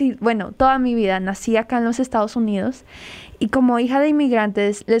toda mi vida, nací acá en los Estados Unidos, y como hija de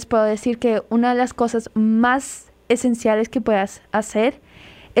inmigrantes les puedo decir que una de las cosas más esenciales que puedas hacer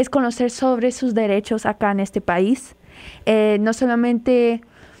es conocer sobre sus derechos acá en este país, no solamente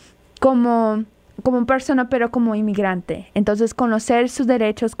como persona, pero como inmigrante. Entonces, conocer sus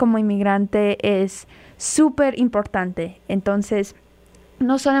derechos como inmigrante es súper importante. Entonces,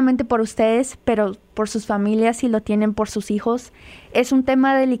 no solamente por ustedes, pero por sus familias, si lo tienen por sus hijos. Es un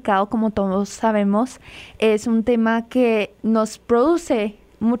tema delicado, como todos sabemos. Es un tema que nos produce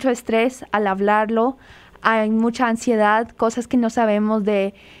mucho estrés al hablarlo. Hay mucha ansiedad, cosas que no sabemos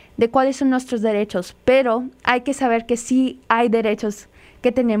de cuáles son nuestros derechos. Pero hay que saber que sí hay derechos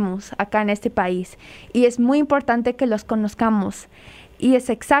que tenemos acá en este país. Y es muy importante que los conozcamos. Y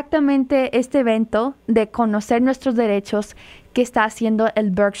es exactamente este evento de conocer nuestros derechos que está haciendo el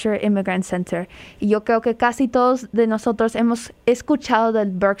Berkshire Immigrant Center. Y yo creo que casi todos de nosotros hemos escuchado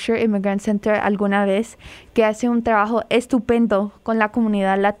del Berkshire Immigrant Center alguna vez, que hace un trabajo estupendo con la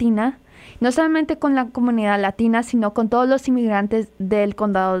comunidad latina. No solamente con la comunidad latina, sino con todos los inmigrantes del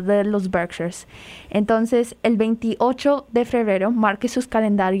condado de los Berkshires. Entonces, el 28 de febrero, marque sus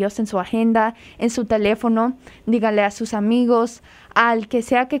calendarios en su agenda, en su teléfono, dígale a sus amigos, al que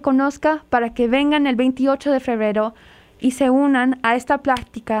sea que conozca, para que vengan el 28 de febrero y se unan a esta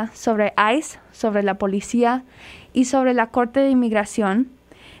plática sobre ICE, sobre la policía y sobre la Corte de Inmigración.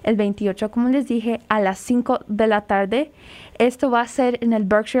 El 28, como les dije, a las 5 de la tarde. Esto va a ser en el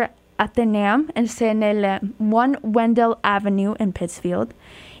Berkshire Athenaeum, en el 1 Wendell Avenue en Pittsfield.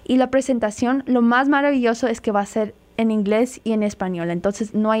 Y la presentación, lo más maravilloso es que va a ser en inglés y en español.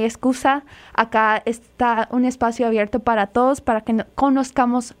 Entonces no hay excusa. Acá está un espacio abierto para todos, para que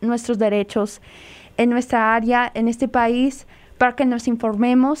conozcamos nuestros derechos en nuestra área, en este país, para que nos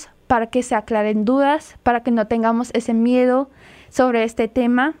informemos, para que se aclaren dudas, para que no tengamos ese miedo sobre este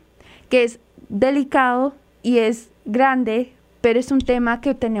tema, que es delicado y es grande, pero es un tema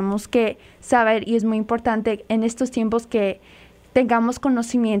que tenemos que saber y es muy importante en estos tiempos que tengamos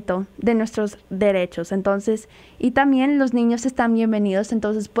conocimiento de nuestros derechos. Entonces, y también los niños están bienvenidos,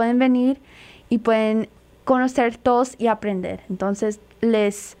 entonces pueden venir y pueden conocer todos y aprender. Entonces,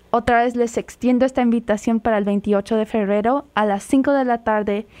 otra vez les extiendo esta invitación para el 28 de febrero a las 5 de la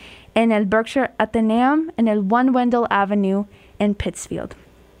tarde en el Berkshire Athenaeum, en el 1 Wendell Avenue en Pittsfield.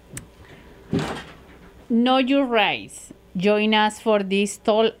 Know your rights. Join us for this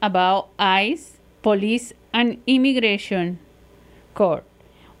talk about ICE, Police and Immigration Court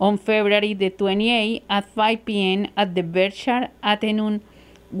on February the 28th at 5 p.m. at the Berkshire Athenaeum,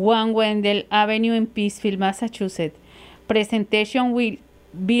 1 Wendell Avenue in Pittsfield, Massachusetts. Presentation will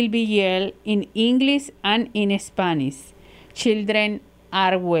be held in English and in Spanish. Children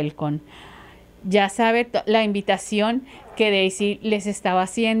are welcome. Ya sabe la invitación que Daisy les estaba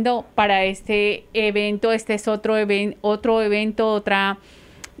haciendo para este evento. Este es otro evento, otra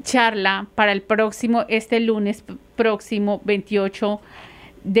charla para el lunes próximo 28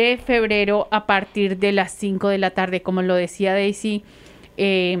 de febrero a partir de las 5 de la tarde. Como lo decía Daisy,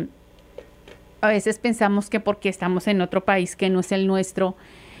 a veces pensamos que porque estamos en otro país que no es el nuestro,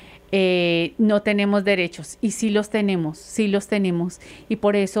 no tenemos derechos, y sí los tenemos, y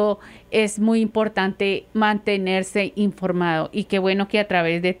por eso es muy importante mantenerse informado. Y qué bueno que a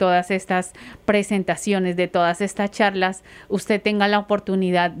través de todas estas presentaciones, de todas estas charlas, usted tenga la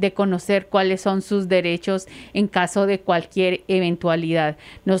oportunidad de conocer cuáles son sus derechos en caso de cualquier eventualidad.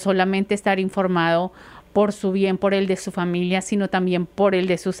 No solamente estar informado por su bien, por el de su familia, sino también por el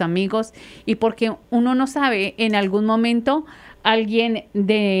de sus amigos, y porque uno no sabe, en algún momento alguien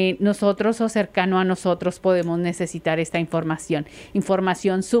de nosotros o cercano a nosotros podemos necesitar esta información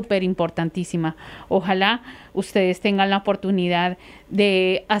súper importantísima. Ojalá ustedes tengan la oportunidad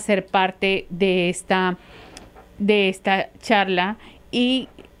de hacer parte de esta charla, y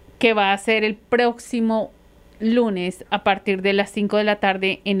que va a ser el próximo lunes a partir de las 5 de la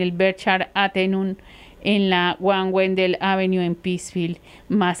tarde en el Berkshire Athenaeum en la 1 Wendell Avenue en Pittsfield,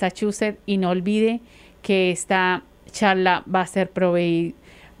 Massachusetts. Y no olvide que esta charla va a ser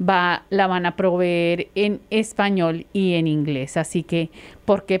la van a proveer en español y en inglés, así que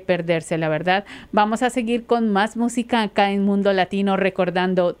por qué perderse, la verdad. Vamos a seguir con más música acá en Mundo Latino,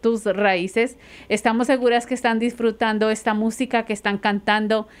 recordando tus raíces. Estamos seguras que están disfrutando esta música, que están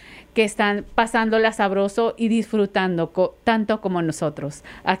cantando, que están pasándola sabroso y disfrutando tanto como nosotros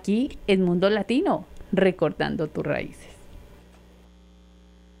aquí en Mundo Latino, recordando tus raíces.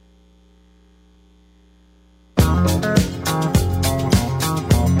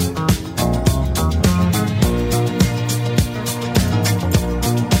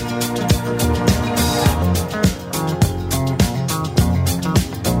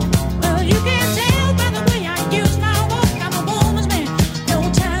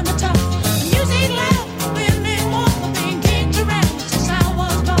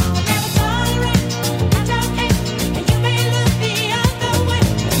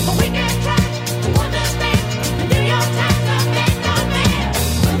 Your time.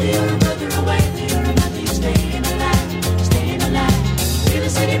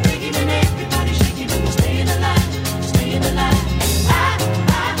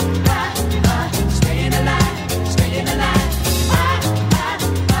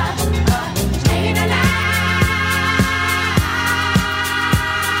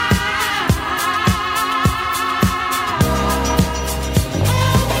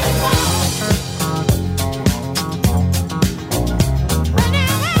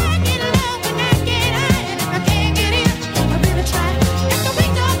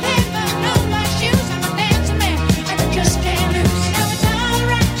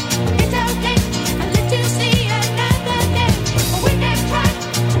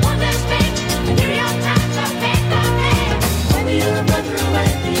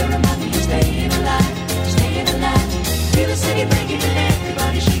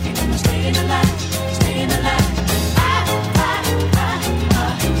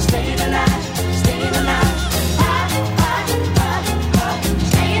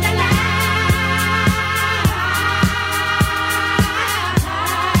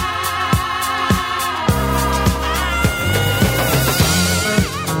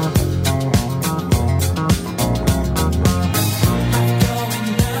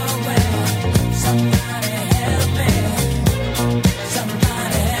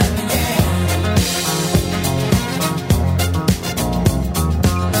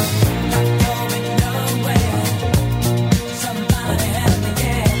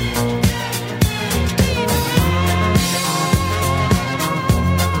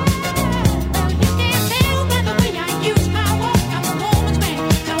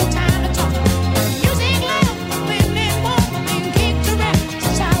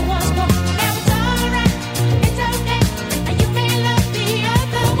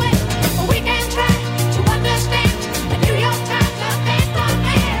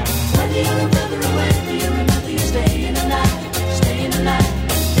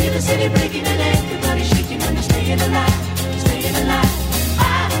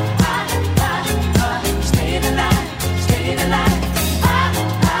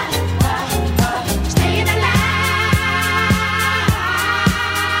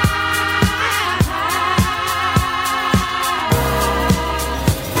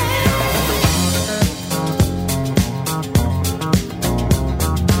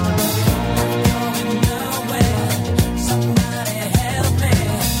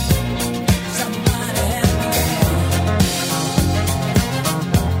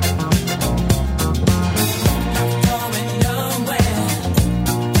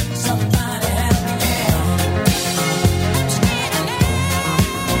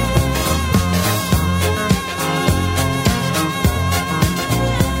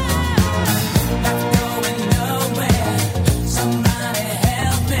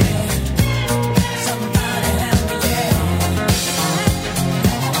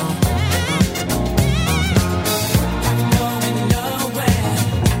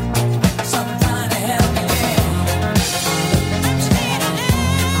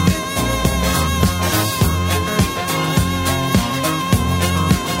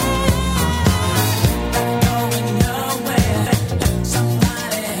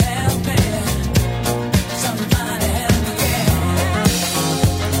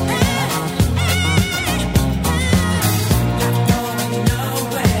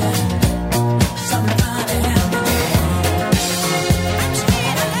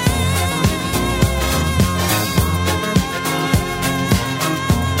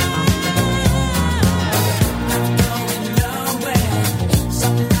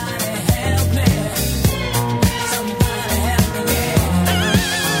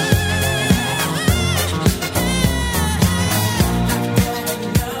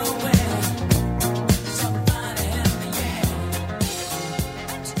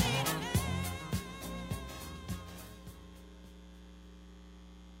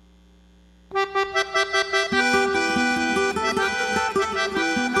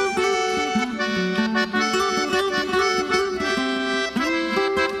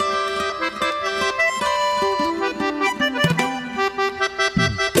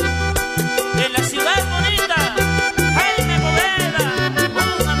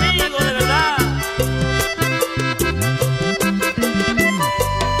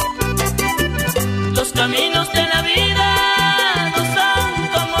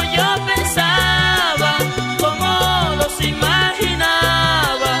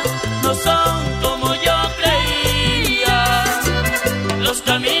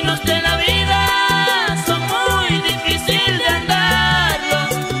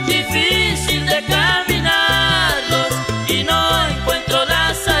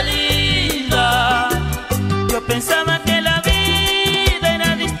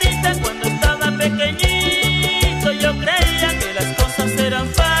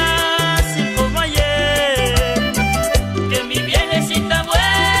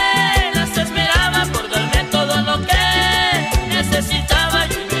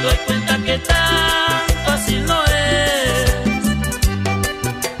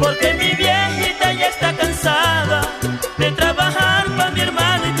 porque mi viejita ya está cansada de trabajar para mi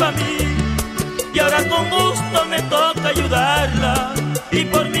hermano y para mí. Y ahora con gusto me toca ayudarla y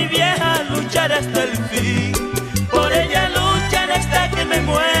por mi vieja luchar hasta el fin. Por ella luchar hasta que me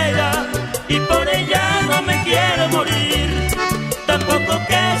muera y por ella no me quiero morir. Tampoco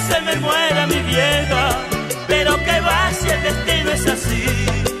que se me muera mi vieja, pero que va si el destino es así.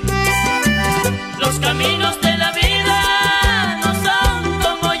 Los caminos de la vida no son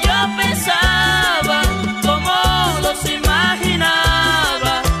como yo pensaba, como los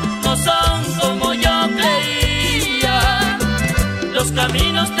imaginaba, no son como yo creía. Los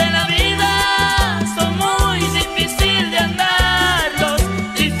caminos de la vida son muy difíciles de andarlos,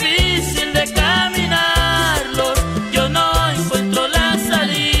 difícil de caminarlos. Yo no encuentro la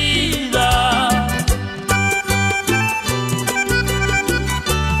salida.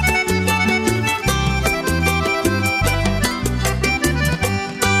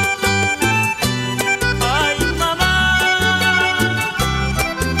 Ay, mamá,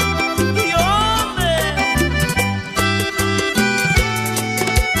 y hombre,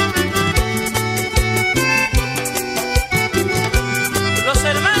 los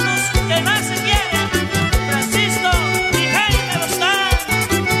hermanos que más se quieren, Francisco y Jaime Bostán.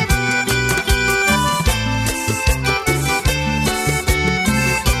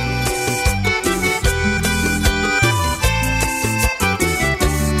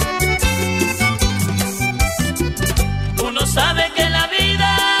 Uno sabe que la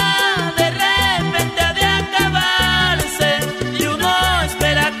vida de repente ha de acabarse y uno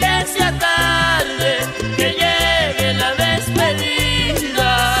espera que sea tarde, que llegue la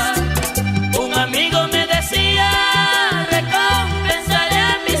despedida. Un amigo me decía, recompensaré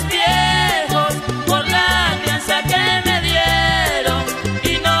a mis viejos por la crianza que me dieron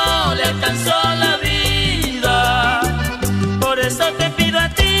y no le alcanzó la vida. Por eso te pido a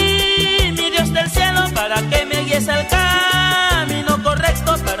ti, mi Dios del cielo, para que me guíes al camino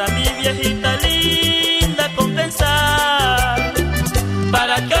correcto para mi viejita linda compensar,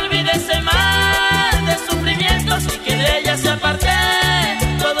 para que olvide ese mal de sufrimientos y que de ella se aparte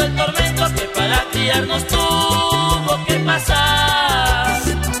todo el tormento que para criarnos tuvo que pasar.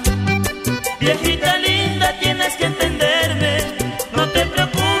 Viejita linda, tienes que entenderme, no te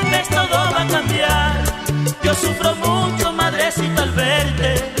preocupes, todo va a cambiar. Yo sufro mucho, madrecita, al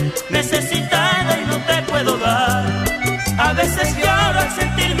verte necesitada y no te puedo dar. A veces lloro al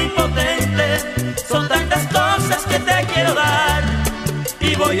sentirme impotente, son tantas cosas que te quiero dar.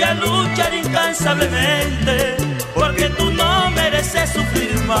 Y voy a luchar incansablemente, porque tú no mereces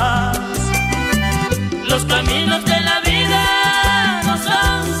sufrir más. Los caminos de la vida no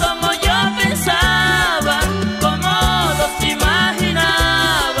son como yo pensaba, como los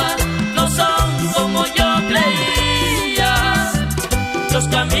imaginaba, no son como yo creía. Los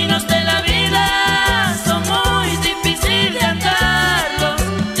caminos de la vida son muy difíciles de andarlos,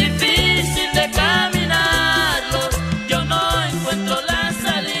 difícil de caminarlos. Yo no encuentro la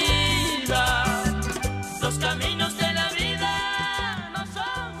salida. Los caminos de la vida no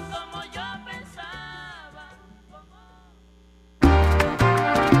son como yo pensaba.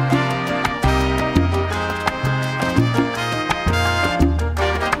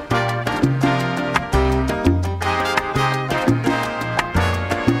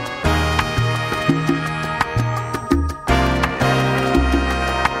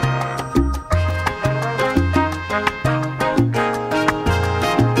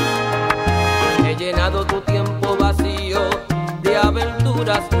 He llenado tu tiempo vacío de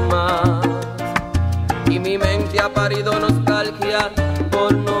aventuras más y mi mente ha parido nostalgia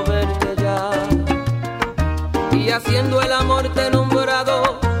por no verte ya. Y haciendo el amor te he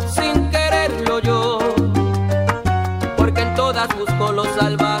nombrado sin quererlo yo, porque en todas busco lo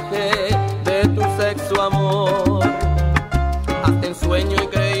salvaje de tu sexo amor. Hasta en sueño he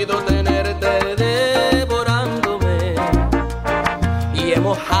creído tenerte devorándome y he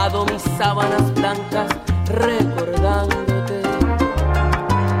mojado mis sábanas blancas recordándote.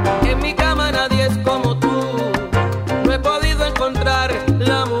 En mi cama nadie es como tú, no he podido encontrar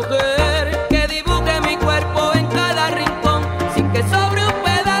la mujer que dibuje mi cuerpo en cada rincón sin que sobre un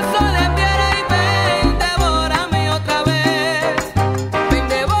pedazo de piel. Y ven, devórame otra vez, ven,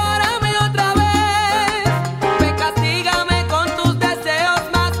 devórame otra vez, ven,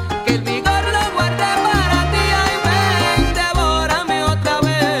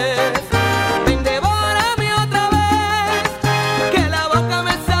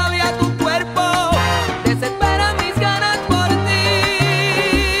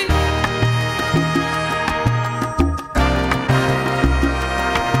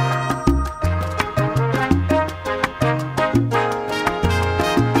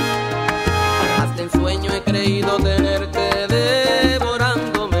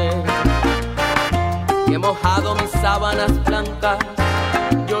 blancas,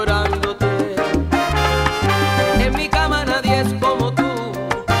 llorándote. En mi cama nadie es como tú,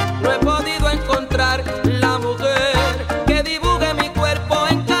 no he podido encontrar la mujer que dibuje mi cuerpo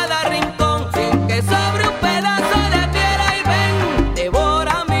en cada rincón sin que sobre un pedazo de piel. Y ven,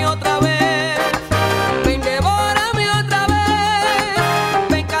 devórame otra vez, ven, devórame otra vez,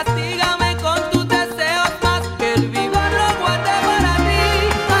 ven, castígame con tus deseos más que el vigor lo guarde para ti.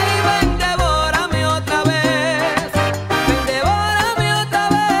 Ay, ven, devórame otra vez, ven, devórame otra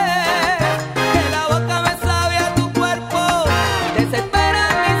vez, que la boca me sabe a tu cuerpo,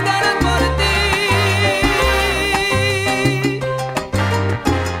 desesperan mis ganas por ti.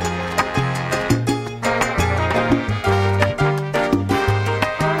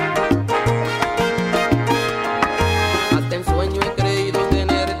 Hasta en sueño he creído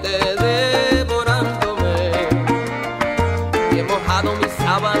tenerte devorándome y he mojado mis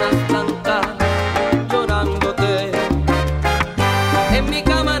sábanas blancas llorándote. En mi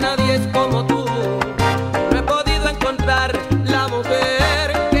cama nadie es como tú, no he podido encontrar la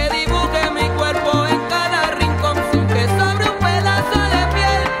mujer que dibuje mi cuerpo en cada rincón sin que sobre un pedazo de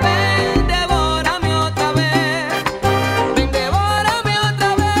piel. Ven, devórame otra vez, ven, devórame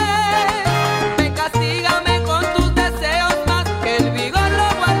otra vez, ven, castígame con tus deseos más que el vigor lo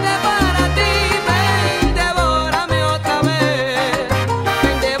guarde para ti. Ven, devórame otra vez,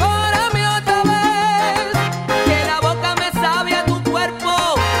 ven, devórame otra vez, que la boca me sabe a tu cuerpo,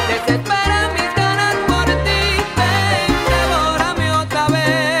 desesperan mis ganas por ti. Ven, devórame otra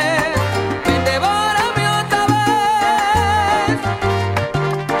vez, ven, devórame otra vez.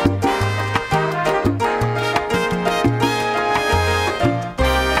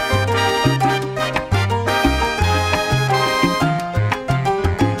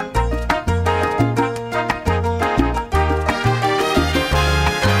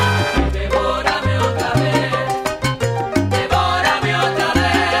 Devórame otra vez, devórame otra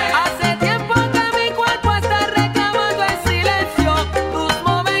vez. Hace tiempo que mi cuerpo está reclamando en silencio tus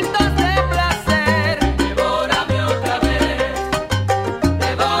momentos de placer. Devórame otra vez,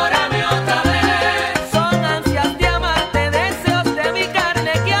 devórame otra vez. Son ansias de amarte, deseos de mi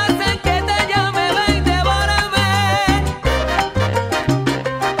carne que hacen que te llame. Ven, devórame.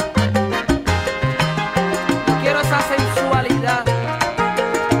 Quiero esa sensualidad.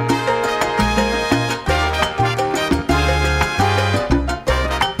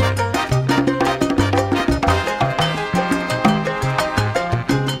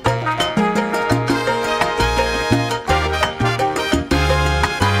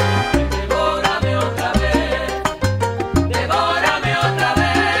 Devórame otra vez, devórame otra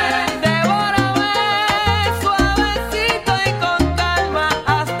vez, devórame suavecito y con calma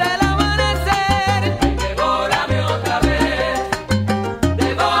hasta el amanecer. Devórame otra vez,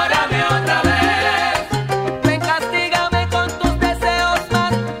 devórame otra vez, ven, castígame con tus deseos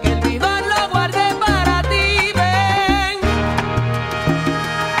más que el vigor lo guarde para ti. Ven.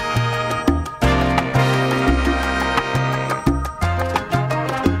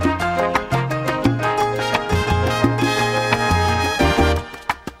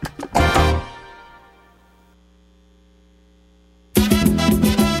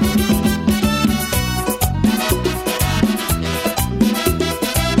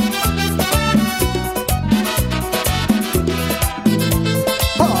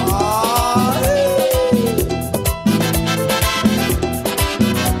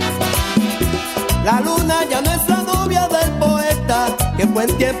 La luna ya no es la novia del poeta, que fue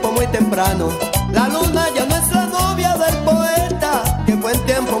en tiempo muy temprano. La luna ya no es la novia del poeta, que fue en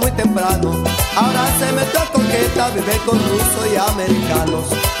tiempo muy temprano. Ahora se metió coqueta, vive con rusos y americanos.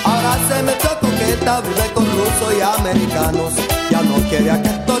 Ahora se metió coqueta, vive con rusos y americanos. Ya no quiere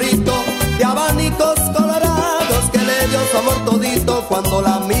aquel torito de abanicos colorados que le dio su amor todito cuando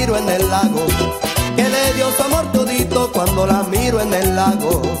la miro en el lago. Que le dio su amor todito cuando la miro en el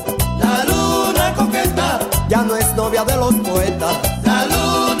lago. La luna coqueta ya no es novia de los poetas. La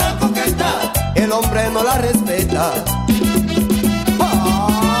luna coqueta, el hombre no la respeta.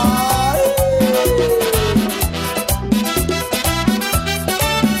 Ay.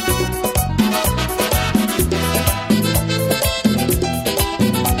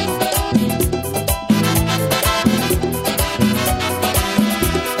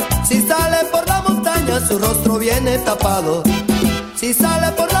 Si sale por la montaña su rostro viene tapado. Si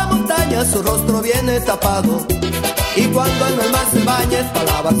sale por la montaña su rostro viene tapado. Y cuando en el mar se baña es para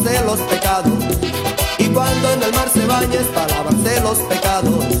lavarse los pecados. Y cuando en el mar se baña es para lavarse los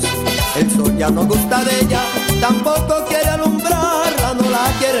pecados. El sol ya no gusta de ella, tampoco quiere alumbrarla, no la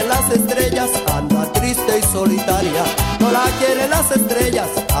quieren las estrellas. Anda triste y solitaria, no no la quieren las estrellas,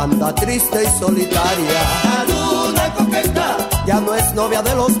 anda triste y solitaria. La luna coqueta ya no es novia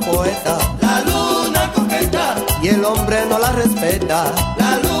de los poetas. La luna coqueta y el hombre no la respeta.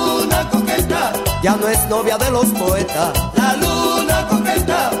 La luna coqueta ya no es novia de los poetas. La luna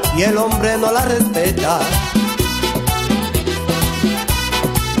coqueta y el hombre no la respeta.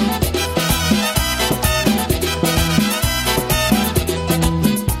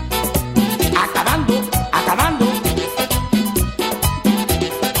 Acabando.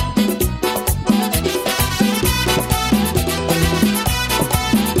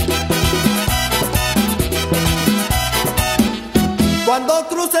 Cuando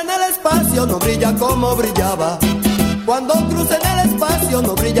cruza en el espacio no brilla como brillaba. Cuando cruza en el espacio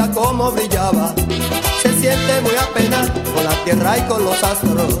no brilla como brillaba. Se siente muy apenas con la tierra y con los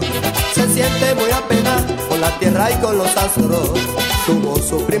astros. Se siente muy apenas con la tierra y con los astros. Tuvo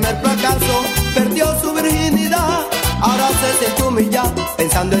su primer fracaso, perdió su virginidad. Ahora se siente humillada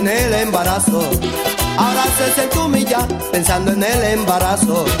pensando en el embarazo. Ahora se siente humillada pensando en el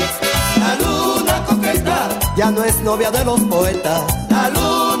embarazo. La luna coqueta ya no es novia de los poetas. La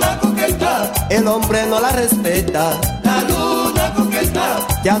luna coqueta el hombre no la respeta. La luna coqueta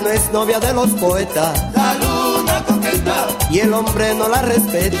ya no es novia de los poetas. La luna coqueta y el hombre no la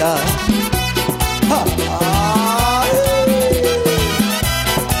respeta. ¡Ja!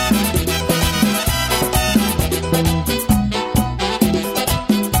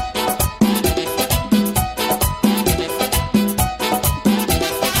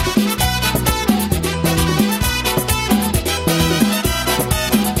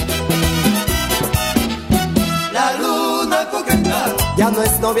 ya no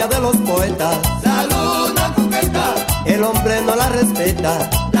es novia de los poetas. La luna coqueta el hombre no la respeta.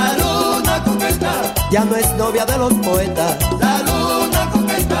 La luna coqueta ya no es novia de los poetas. La luna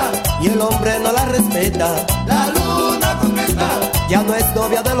coqueta y el hombre no la respeta. La luna coqueta ya no es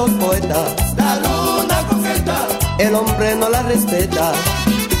novia de los poetas. La luna coqueta el hombre no la respeta.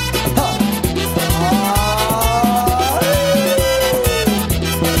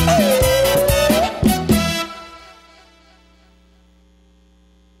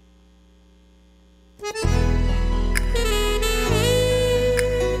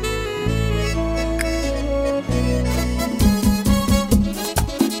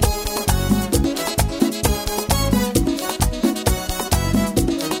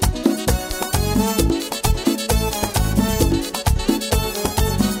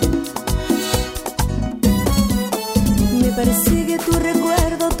 Persigue tu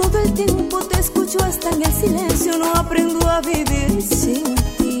recuerdo todo el tiempo, te escucho hasta en el silencio, no aprendo a vivir sin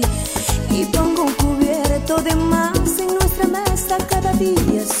ti. Y pongo un cubierto de más en nuestra mesa, cada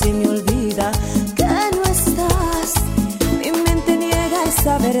día se me olvida que no estás. Mi mente niega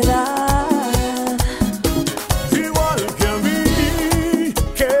esa verdad. Igual que a mí,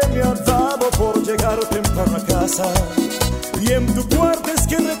 que me ha dado por llegar temprano a casa. Y en tu cuarto es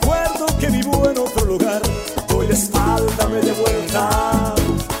que recuerdo que vivo en otro lugar. Doy la espalda, me de vuelta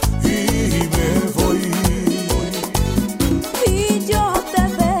y me voy. Y yo te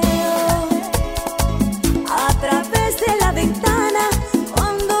veo a través de la ventana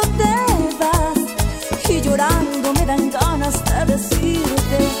cuando te vas. Y llorando me dan ganas de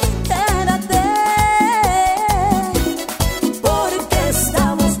decirte, quédate. Porque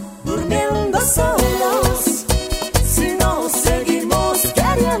estamos durmiendo solos. Si nos seguimos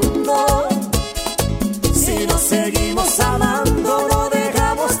queriendo, si nos seguimos amando, no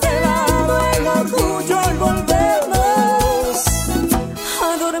dejamos de lado el orgullo y volvemos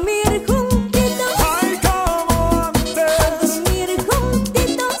a dormir juntitos. Ay, como antes, a dormir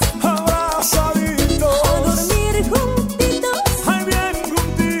juntitos, abrazaditos, a dormir juntitos, ay, bien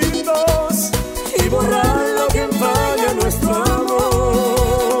juntitos, y borrar lo que empaña nuestro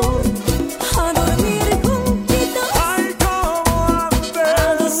amor. A dormir juntitos, ay, como antes, a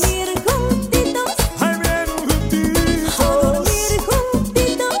dormir juntitos, ay, bien juntitos, a dormir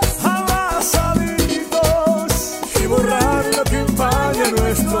juntitos, abrazaditos, y borrar lo que empaña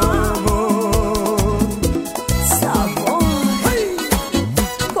nuestro amor. Sabor,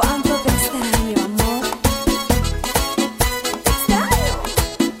 cuánto te extraño, amor. Te extraño.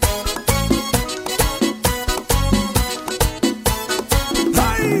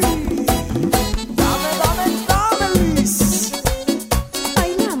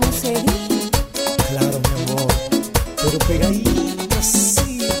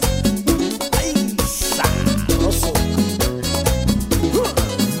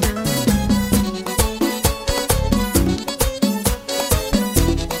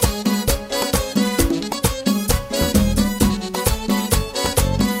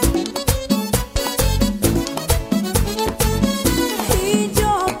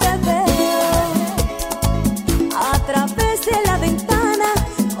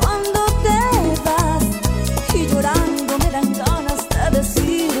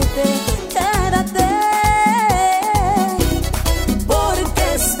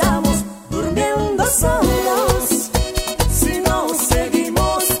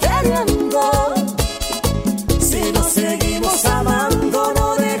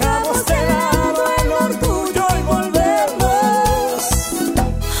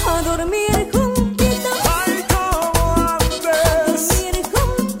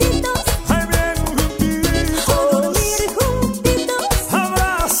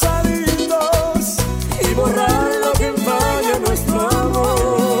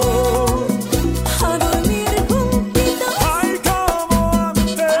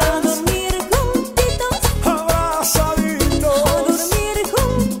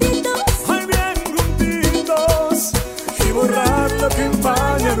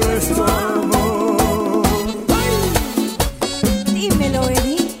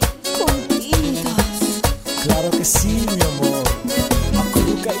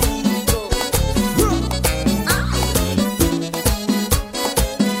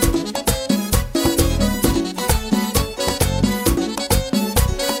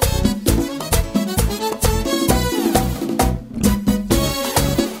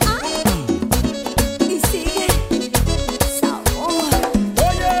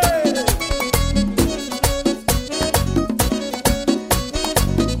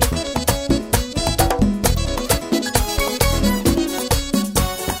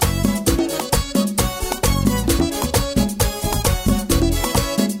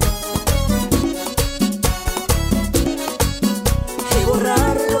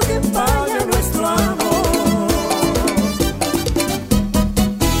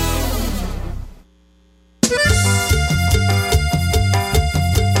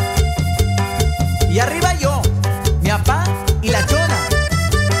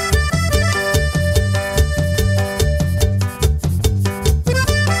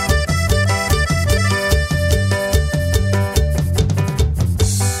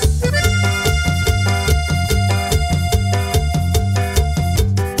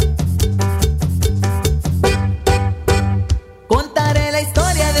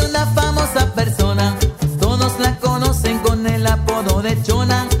 apodo de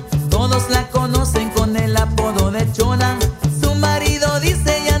Chona. Todos la conocen con el apodo de Chona. Su marido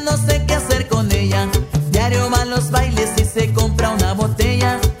dice ya no sé qué hacer con ella. Diario va a los bailes y se compra una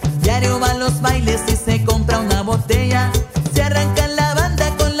botella. Diario va a los bailes y se compra una botella. Se arranca en la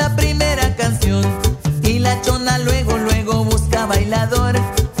banda con la primera canción. Y la Chona luego, luego busca bailador.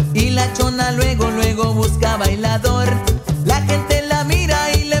 Y la Chona luego, luego busca bailador. La gente la mira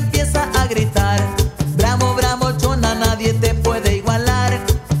y le empieza a gritar: bravo, bravo Chona, nadie te puede igualar.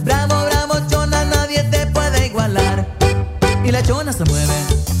 Bravo, bravo Chona, nadie te puede igualar. Y la Chona se mueve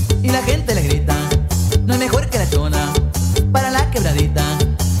y la gente le grita: no hay mejor que la Chona para la quebradita.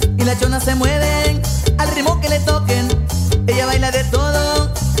 Y la Chona se mueve al ritmo que le toquen. Ella baila de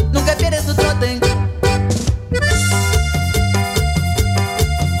todo, nunca pierde su trote.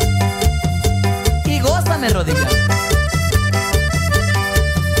 Y gózame rodilla.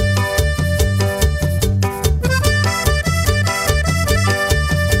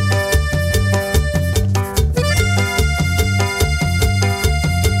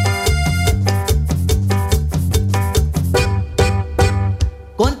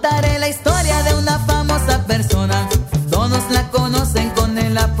 Contaré la historia de una famosa persona. Todos la conocen con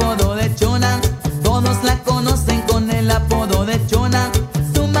el apodo de Chona. Todos la conocen con el apodo de Chona.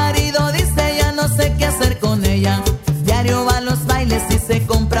 Su marido dice ya no sé qué hacer con ella. Diario va a los bailes y se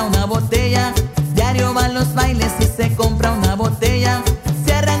compra una botella. Diario va a los bailes y se compra una botella.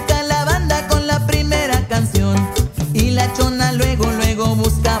 Se arranca la banda con la primera canción. Y la Chona luego, luego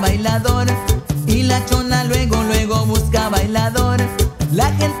busca bailador. Y la Chona luego, luego busca bailador. La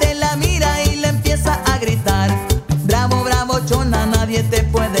gente la mira y le empieza a gritar: bravo, bravo Chona, nadie te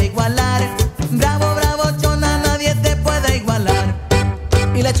puede igualar. Bravo, bravo Chona, nadie te puede igualar.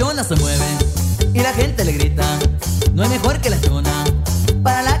 Y la Chona se mueve y la gente le grita: no hay mejor que la Chona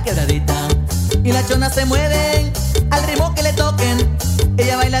para la quebradita. Y la Chona se mueve al ritmo que le toquen.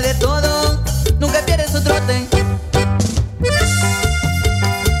 Ella baila de todo, nunca pierde su trote.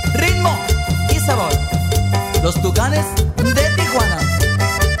 Ritmo y sabor, los Tucanes de Tijuana.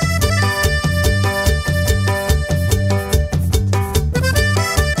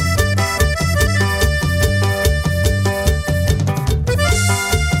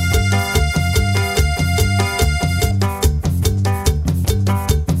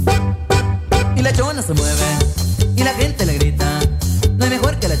 Y la Chona se mueve y la gente le grita: no hay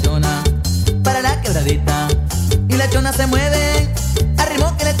mejor que la Chona para la quebradita. Y la Chona se mueve al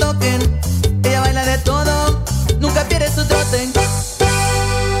ritmo que le toquen. Ella baila de todo, nunca pierde su trote.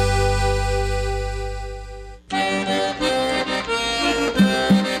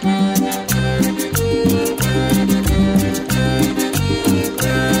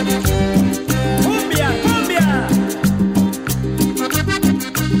 ¡Cumbia, cumbia!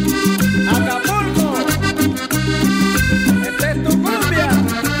 ¡Acapulco! ¡Esta es tu cumbia!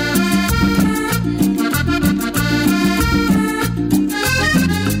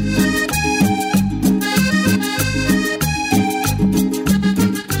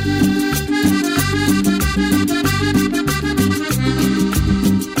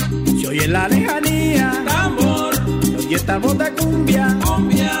 Se oye en la lejanía tambor, se oye esta voz de cumbia,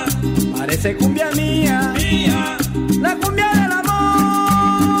 cumbia, parece cumbia mía, mía. La cumbia del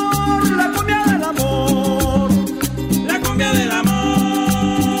amor, la cumbia del amor, la cumbia del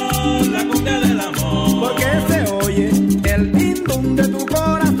amor, la cumbia del amor. Porque se oye el din-dum de tu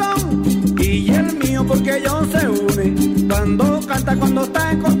corazón y el mío, porque ellos se unen cuando canta, cuando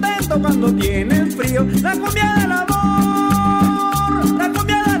está contento, cuando tienen frío. La cumbia del amor, la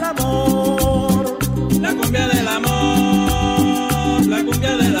cumbia del amor, la cumbia del amor, la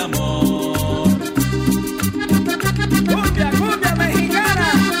cumbia del amor. Cumbia, cumbia mexicana,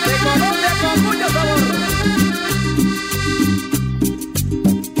 de Colombia con mucho sabor.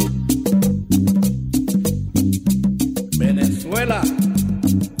 Venezuela.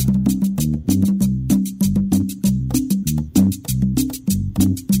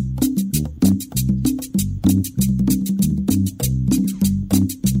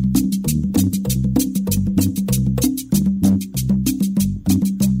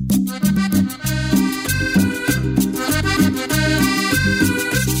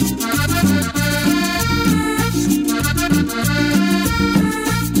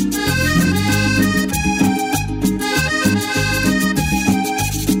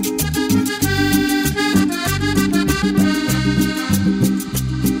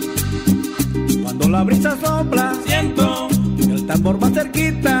 La brisa sopla, siento que el tambor va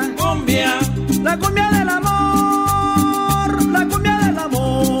cerquita. Cumbia, la cumbia del amor, la cumbia del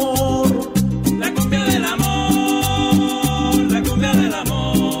amor, la cumbia del amor, la cumbia del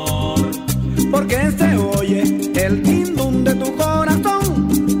amor. Porque se oye el din-dum de tu corazón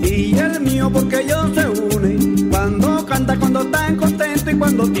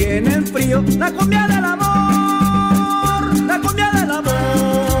cuando tienen frío. La cumbia del amor, la cumbia del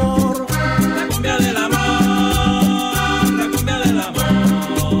amor, la cumbia del amor, la cumbia del amor.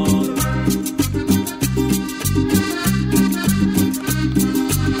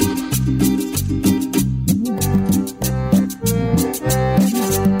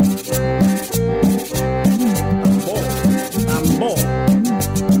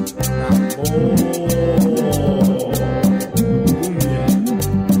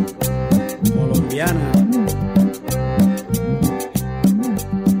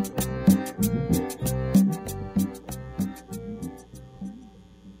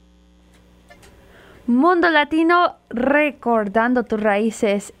 Mundo Latino, recordando tus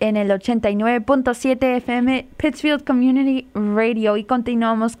raíces en el 89.7 FM Pittsfield Community Radio, y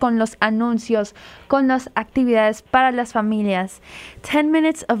continuamos con los anuncios, con las actividades para las familias. 10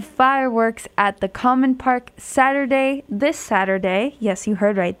 minutes of fireworks at the Common Park this Saturday, yes, you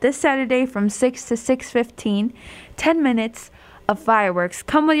heard right, this Saturday from 6 to 6:15, 10 minutes of fireworks.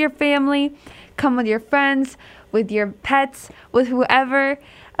 Come with your family, come with your friends, with your pets, with whoever,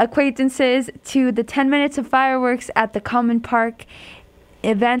 acquaintances, to the 10 minutes of fireworks at the Common Park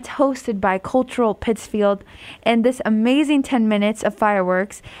event hosted by Cultural Pittsfield. And this amazing 10 minutes of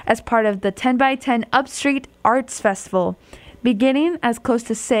fireworks as part of the 10 by 10 Upstreet Arts Festival. Beginning as close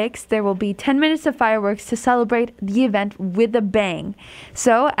to 6, there will be 10 minutes of fireworks to celebrate the event with a bang.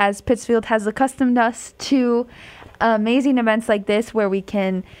 So, as Pittsfield has accustomed us to amazing events like this, where we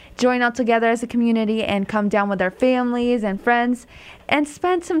can join out together as a community and come down with our families and friends and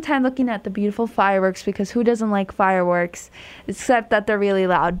spend some time looking at the beautiful fireworks, because who doesn't like fireworks, except that they're really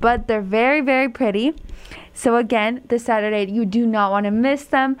loud, but they're very, very pretty. So again, this Saturday, you do not want to miss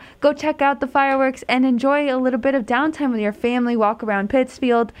them. Go check out the fireworks and enjoy a little bit of downtime with your family. Walk around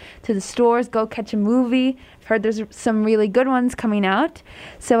Pittsfield to the stores, go catch a movie. I've heard there's some really good ones coming out.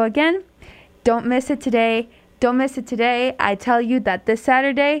 So again, don't miss it today. Don't miss it today. I tell you that this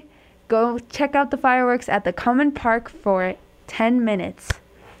Saturday, go check out the fireworks at the Common Park for 10 minutes.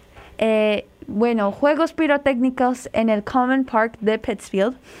 Bueno, juegos pirotécnicos en el Common Park de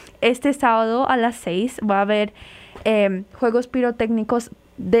Pittsfield. Este sábado a las 6 va a haber juegos pirotécnicos.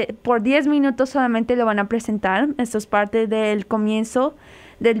 Por 10 minutos solamente lo van a presentar. Esto es parte del comienzo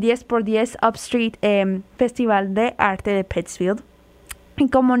del 10x10 Upstreet Festival de Arte de Pittsfield. Y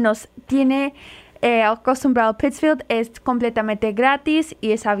como nos tiene acostumbrado Pittsfield, es completamente gratis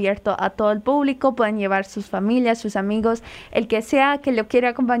y es abierto a todo el público. Pueden llevar sus familias, sus amigos, el que sea que lo quiera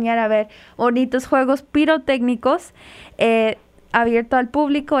acompañar a ver bonitos juegos pirotécnicos, abierto al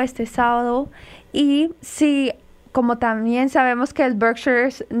público este sábado. Y sí, como también sabemos que el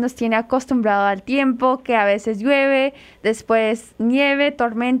Berkshire nos tiene acostumbrado al tiempo, que a veces llueve, después nieve,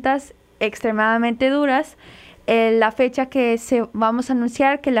 tormentas extremadamente duras, la fecha que vamos a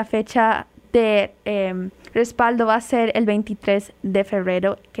anunciar, que la fecha de respaldo va a ser el 23 de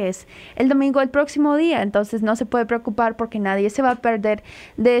febrero, que es el domingo del próximo día. Entonces no se puede preocupar porque nadie se va a perder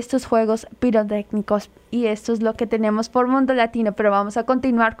de estos juegos pirotécnicos. Y esto es lo que tenemos por Mundo Latino, pero vamos a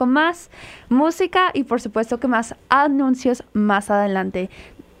continuar con más música y por supuesto que más anuncios más adelante.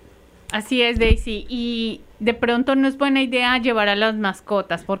 Así es, Daisy, y de pronto no es buena idea llevar a las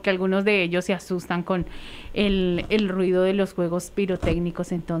mascotas, porque algunos de ellos se asustan con el ruido de los juegos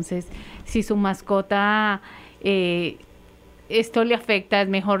pirotécnicos. Entonces, si su mascota esto le afecta, es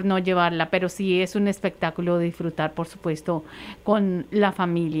mejor no llevarla, pero sí es un espectáculo disfrutar, por supuesto, con la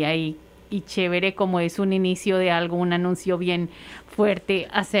familia, y chévere como es un inicio de algo, un anuncio bien fuerte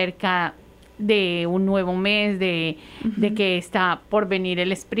acerca de un nuevo mes, de que está por venir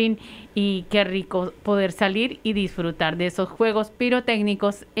el sprint, y qué rico poder salir y disfrutar de esos juegos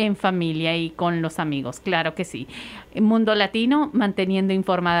pirotécnicos en familia y con los amigos, claro que sí. Mundo Latino, manteniendo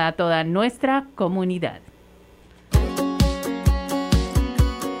informada a toda nuestra comunidad.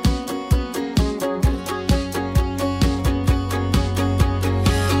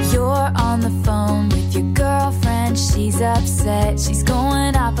 You're on the phone with your girlfriend, she's upset, she's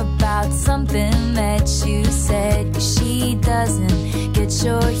going off about something that you said. She doesn't get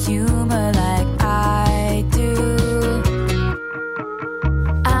your humor like I do.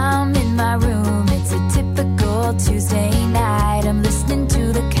 I'm in my room, it's a typical Tuesday night. I'm listening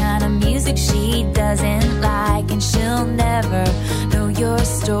to the kind of music she doesn't like, and she'll never know your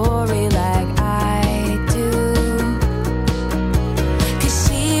story like I do.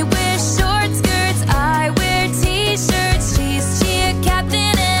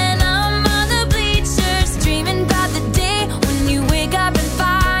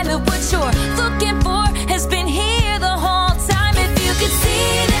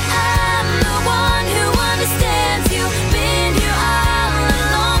 See that I'm the one who understands you, been here all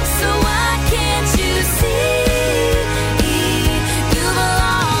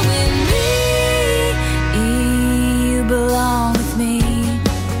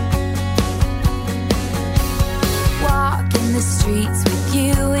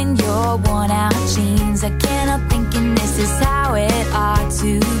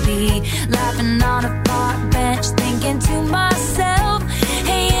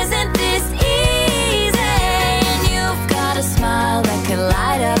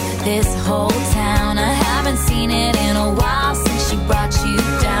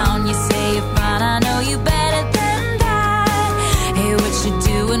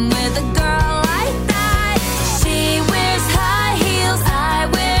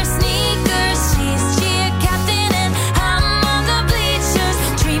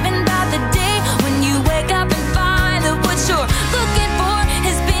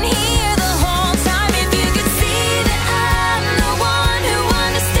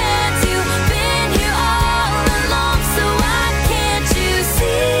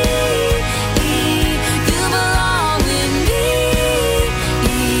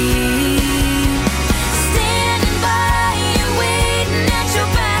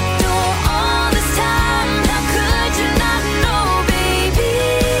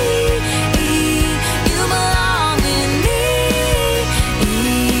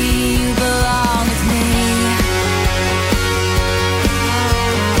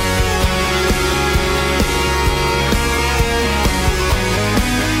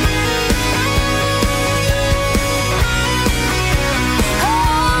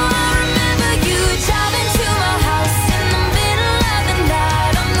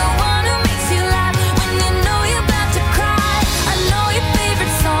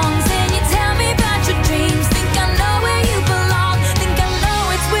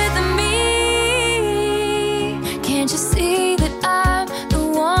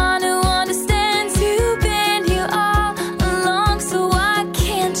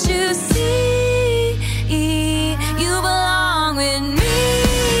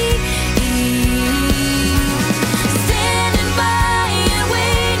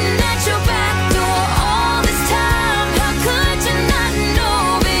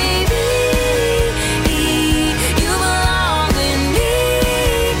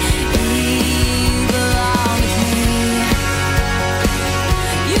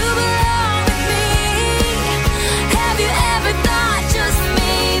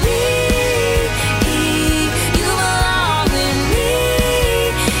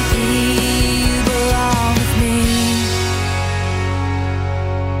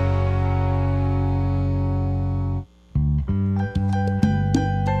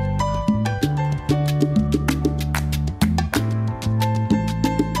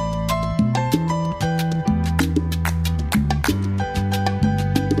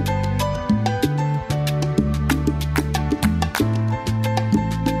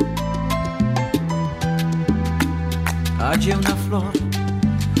hallé una flor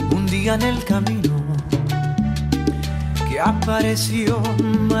un día en el camino que apareció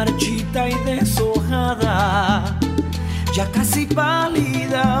marchita y deshojada, ya casi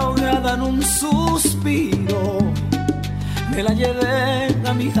pálida, ahogada en un suspiro. Me la llevé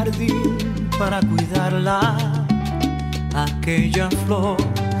a mi jardín para cuidarla, aquella flor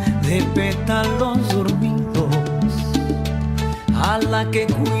de pétalos dormidos, a la que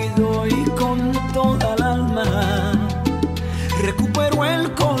cuido y con toda el alma recuperó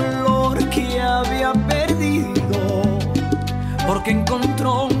el color que había perdido, porque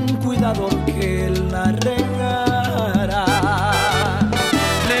encontró un cuidador que la regara.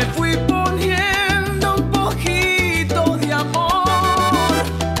 Le fui poniendo un poquito de amor,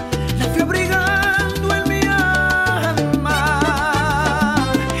 la fui abrigando en mi alma,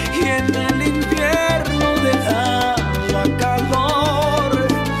 y en el invierno dejaba calor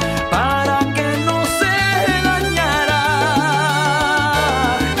para que no se dañara.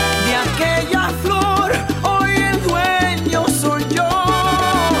 De aquella flor hoy el dueño soy yo,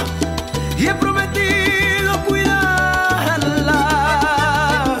 y he prometido cuidarla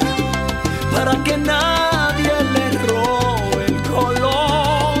para que nadie le robe el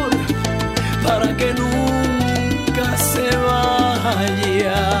color, para que nunca se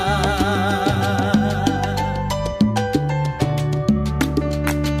vaya.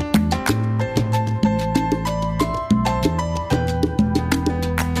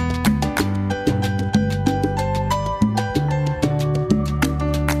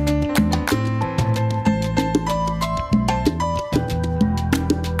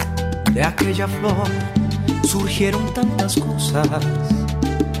 De aquella flor surgieron tantas cosas,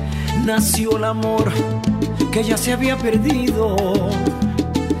 nació el amor que ya se había perdido,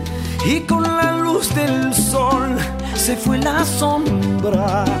 y con la luz del sol se fue la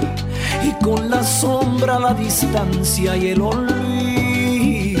sombra, y con la sombra la distancia y el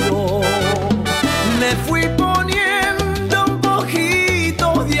olvido. Le fui poniendo un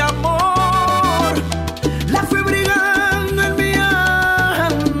poquito de amor, la fui brigando en mi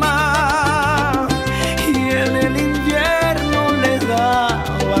alma, y en el invierno le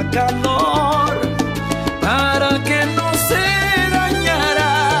daba calor para que no se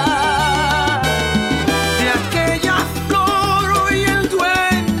dañara. De aquella flor hoy el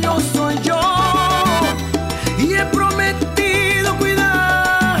dueño soy yo, y he prometido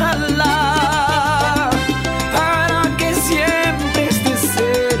cuidarla para que siempre esté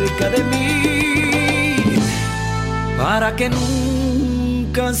cerca de mí, para que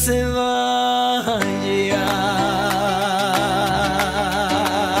nunca se vaya.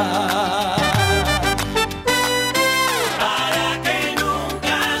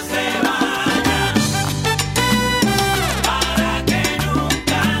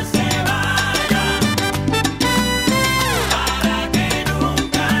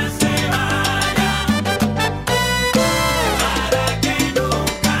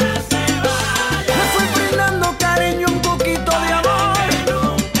 Le fui brindando cariño, un poquito de amor,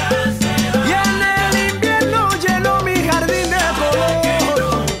 y en el invierno llenó mi jardín de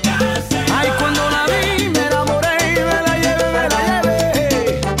color. Ay, cuando la vi me enamoré y me la llevé, me la llevé.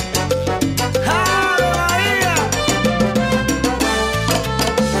 ¡Ah, Bahía!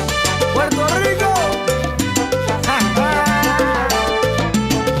 Puerto Rico.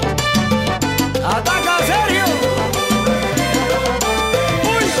 ¡Ataca, Sergio!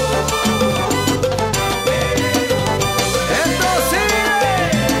 ¡Uy! ¡Esto sigue!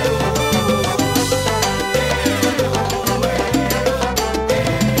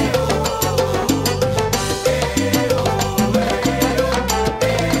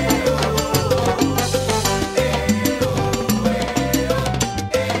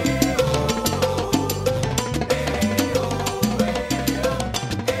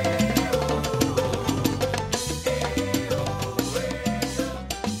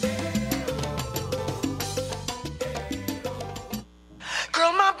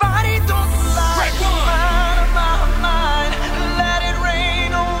 Girl, my body don't lie. Out of my mind, let it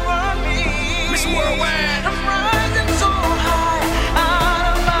rain over me. Miss Worldwide. I'm rising so high, out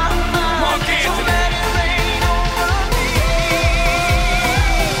of my mind. So let it rain over me.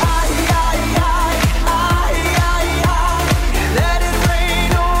 Ay, ay, ay, ay, ay, ay. Let it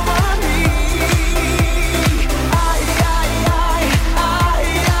rain over me. Ay, ay, ay, ay,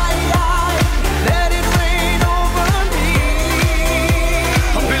 ay, ay. Let it rain over me.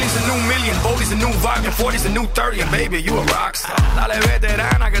 A Billy's a new million, Bodie's a new vodka, 40's a new 30, and baby, you a rockstar. Dale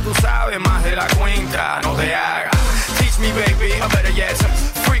veterana que tú sabes más de la cuenta, no te hagas. Teach me, baby, or better yet,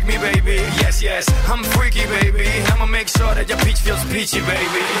 freak me, baby. Yes, yes, I'm freaky, baby. I'ma make sure that your peach feels peachy,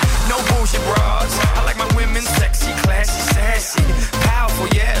 baby. No bullshit bras. I like my women sexy, classy,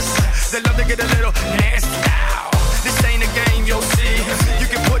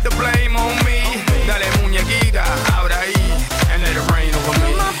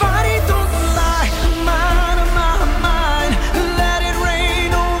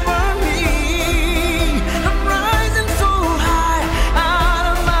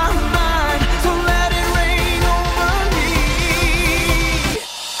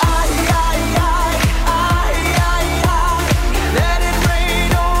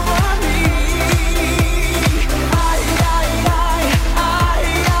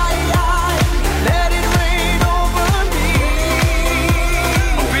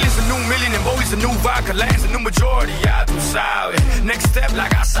 que lands en un majority, ya tú sabes. Next step, la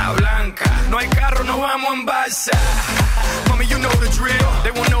Casa Blanca. No hay carro, no vamos en balsa. Mommy, you know the drill.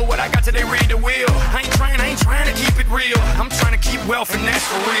 They won't know what I got till they read the wheel. I ain't trying to keep it real. I'm trying to keep wealth and that's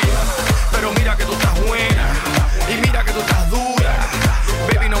for real. Pero mira que tú estás buena y mira que tú estás dura.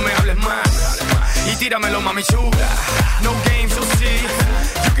 Baby, no me hables más y tíramelo, mami chula. No games, you'll see.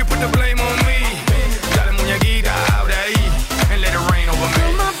 You can put the blame on me. Dale, muñequita, abre ahí and let it rain over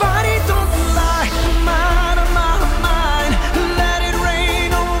me. My body don't lie, I'm out of my mind. Let it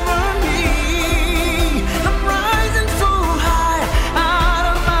rain over me. I'm rising so high, out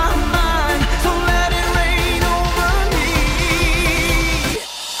of my mind. So let it rain over me.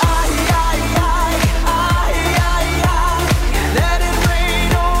 Ay, ay, ay, ay, ay, ay. Let it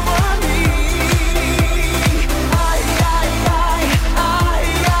rain over me. Ay, ay, ay, ay,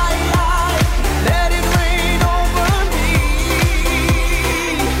 ay, ay. Let it rain over me.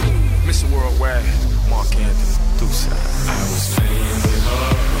 Mr. Worldwide, Mark Anthony, Dusa. I was playing with her,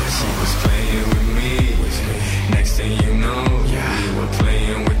 she was playing with me. Next thing you know, we were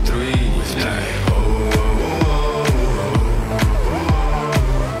playing with three. Like, oh, oh, oh,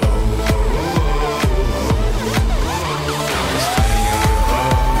 I was playing with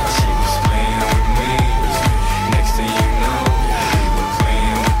her, she was playing with me. Next thing you know, we were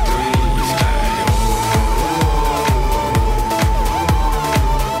playing with three. Like,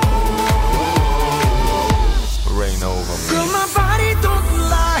 rain over me. Girl, my body don't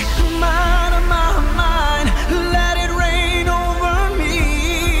lie, I'm out of my mind. Let it rain over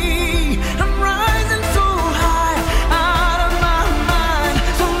me. I'm rising so high, out of my mind.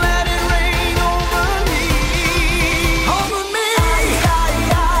 So let it rain over me. Over me. Ay, ay,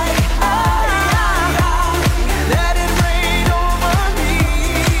 ay, ay, ay. Let it rain over me.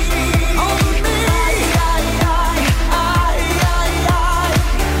 Over me. Ay, ay, ay, ay, ay.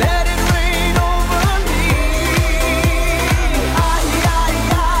 Let it rain over me. Ay, ay,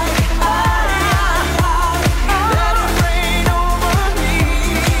 ay, ay, ay. Let it rain over me.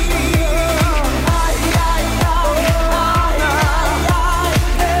 Ay, ay, ay, ay, ay.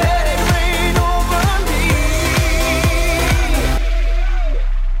 Let it rain over me.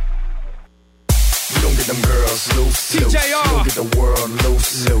 You don't get them girls loose, loose. You don't get the world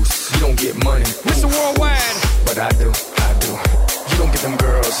loose, loose. You don't get money, Mr. Worldwide, but I do. You don't get them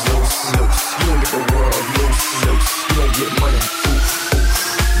girls loose, loose. You don't get the world loose, loose. You don't get money,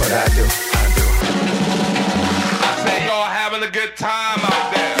 but I do. I think y'all having a good time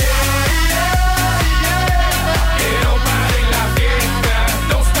out there. Que no pare la fiesta,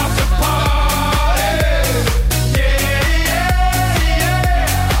 don't stop the party.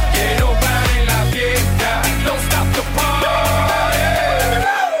 Que no pare la fiesta, don't stop the party.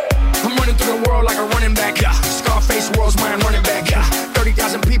 I'm running through the world like a running back. Scarface world's mine running back.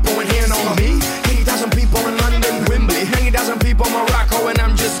 30,000 people in here know me. 80,000 people in London, Wembley. 90,000 people in Morocco, and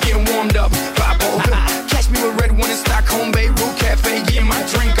I'm just getting warmed up. Papo. Catch me with red one in Stockholm, Beirut Cafe, getting my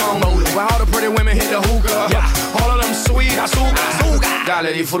drink on. While all the pretty women hit the hookah. All of them sweet, azúcar.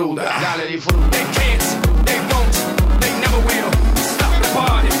 Dale disfruta. They can't, they won't, they never will stop the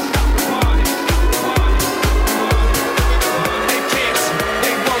party. They can't,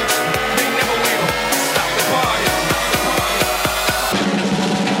 they won't, they never will stop the party.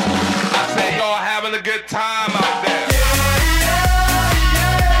 I think y'all having a good time out there.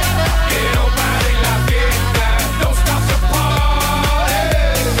 Que no pare la fiesta, don't stop the party.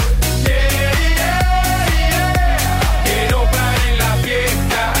 Que no pare la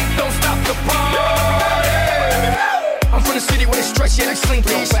fiesta, don't stop the party. I'm from the city where they stretch it like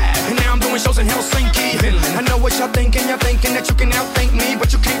Slinky. And now I'm doing shows in Helsinki. I know what y'all thinking that you can outthink me,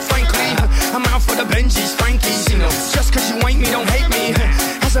 but you can't, frankly. I'm out for the Benjis, Frankies. Just cause you ain't me, don't hate me.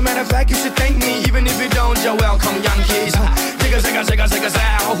 As a matter of fact, you should thank me, even if you don't. You're welcome, Yankees. Zigga,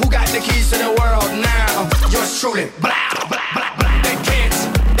 zow. Who got the keys to the world now? Yours truly. Blah, blah, blah, blah. They can't,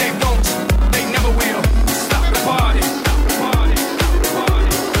 they won't, they never will stop the party.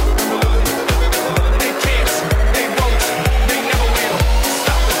 They can't, they won't, they never will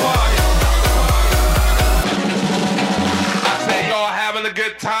stop the party. I think y'all having a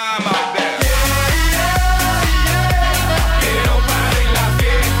good time out there. Que no pare la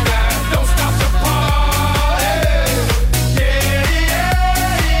fiesta, don't stop the party.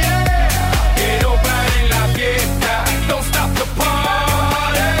 Que no pare la fiesta, don't stop the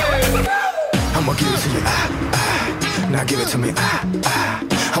party. I'ma give it to you, now give it to me,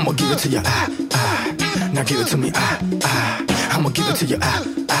 I'ma give it to you, now give it to me, I'ma give it to you,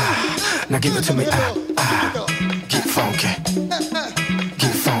 now give it to me, get funky,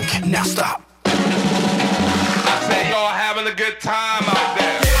 now stop. I think y'all having a good time out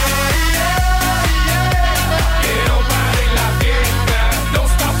there.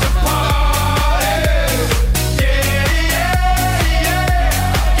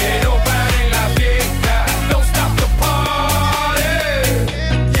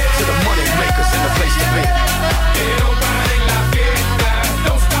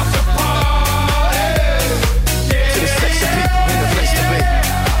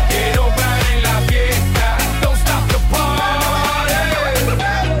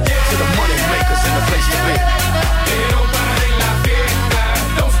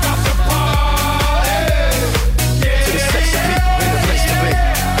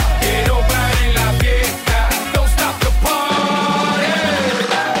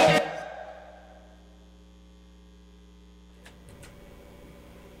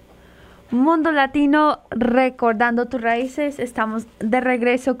 Mundo Latino, recordando tus raíces. Estamos de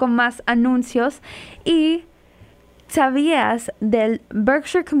regreso con más anuncios. Y ¿sabías del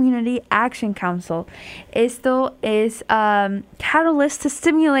Berkshire Community Action Council? Esto es catalyst to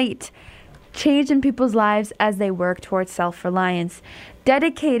stimulate change in people's lives as they work towards self-reliance.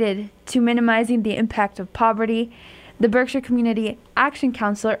 Dedicated to minimizing the impact of poverty, the Berkshire Community Action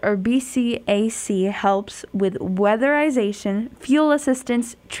Council, or BCAC, helps with weatherization, fuel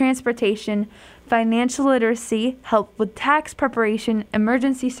assistance, transportation, financial literacy, help with tax preparation,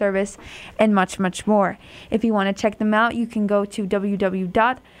 emergency service, and much, much more. If you want to check them out, you can go to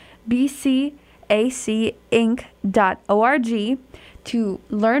www.bcacinc.org to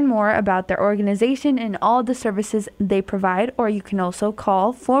learn more about their organization and all the services they provide, or you can also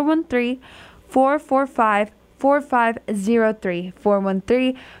call 413-445-4503,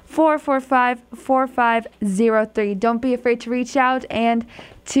 413-445-4503. Don't be afraid to reach out and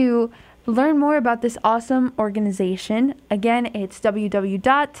to learn more about this awesome organization. Again, it's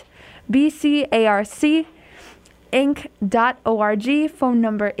www.bcacinc.org. Phone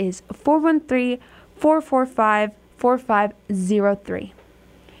number is 413-445-4503.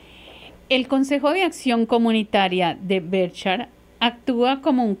 El Consejo de Acción Comunitaria de Berkshire actúa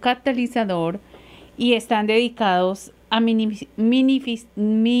como un catalizador y están dedicados a minimizar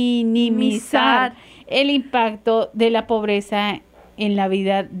el impacto de la pobreza en la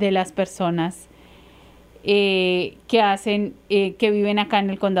vida de las personas que viven acá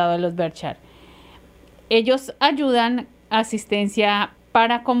en el condado de los Berkshire. Ellos ayudan asistencia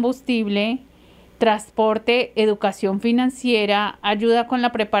para combustible, transporte, educación financiera, ayuda con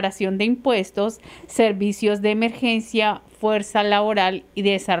la preparación de impuestos, servicios de emergencia, fuerza laboral y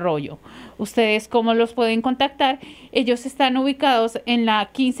desarrollo. ¿Ustedes cómo los pueden contactar? Ellos están ubicados en la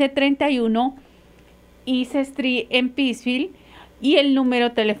 1531 East Street en Pittsfield y el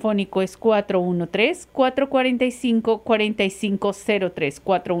número telefónico es 413-445-4503,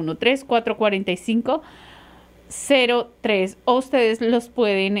 413-445-03, o ustedes los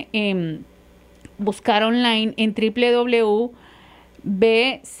pueden buscar online en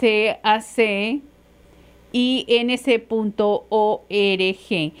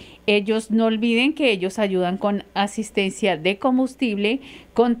www.bcacinc.org. Ellos, no olviden que ellos ayudan con asistencia de combustible,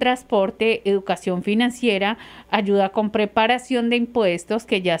 con transporte, educación financiera, ayuda con preparación de impuestos,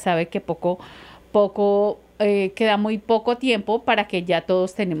 que ya sabe que queda muy poco tiempo para que ya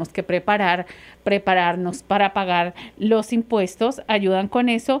todos tenemos que prepararnos para pagar los impuestos, ayudan con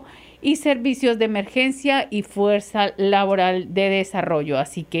eso, y servicios de emergencia y fuerza laboral de desarrollo.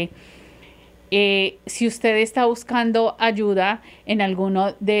 Así que si usted está buscando ayuda en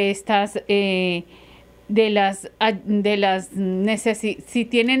alguno de estas, si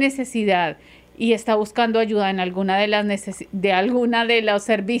tiene necesidad y está buscando ayuda en alguna de los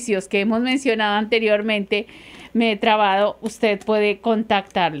servicios que hemos mencionado anteriormente, me he trabado, usted puede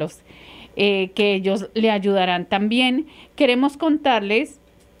contactarlos, que ellos le ayudarán también. Queremos contarles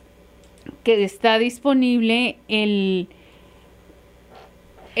que está disponible se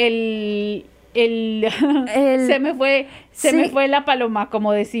me fue la paloma,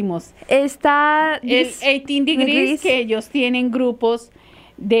 como decimos. Está el 18 Degrees, que ellos tienen grupos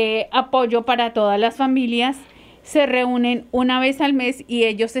de apoyo para todas las familias. Se reúnen una vez al mes y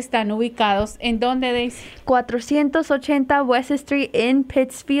ellos están ubicados ¿en dónde, Daisy? 480 West Street en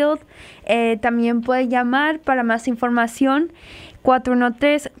Pittsfield. También puede llamar para más información.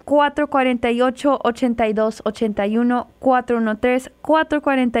 413-448-8281,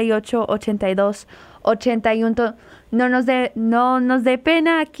 413-448-8281. No nos dé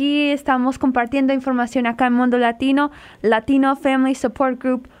pena, aquí estamos compartiendo información acá en Mundo Latino, Latino Family Support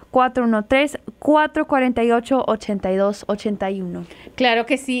Group, 413-448-8281. Claro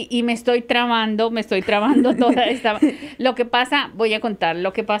que sí, y me estoy trabando toda esta... Lo que pasa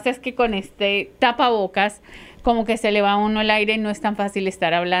es que con este tapabocas, como que se le va a uno el aire, no es tan fácil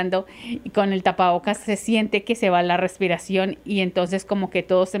estar hablando, y con el tapabocas se siente que se va la respiración y entonces como que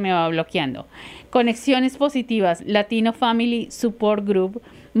todo se me va bloqueando. Conexiones positivas, Latino Family Support Group,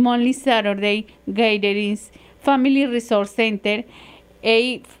 Monthly Saturday Gatherings, Family Resource Center,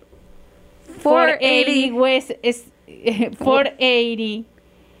 480 West 480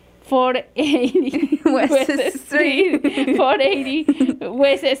 West Street 480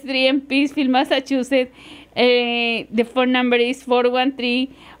 West Street en Pittsfield, Massachusetts. The phone number is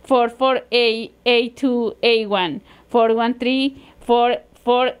 413-448-8281.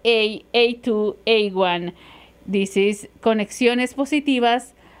 413-448-8281. This is Conexiones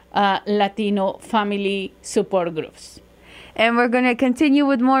Positivas, Latino Family Support Groups. And we're going to continue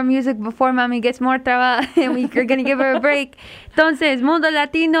with more music before Mami gets more trabajo and we're going to give her a break. Entonces, Mundo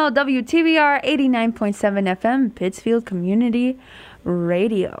Latino, WTBR 89.7 FM, Pittsfield Community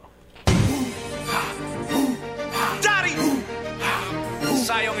Radio. Daddy!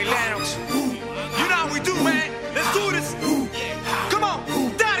 Zion y Lennox. You know how we do, man. Let's do this. Come on.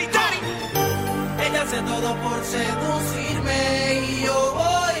 Daddy, daddy. Ella hace todo por seducirme y yo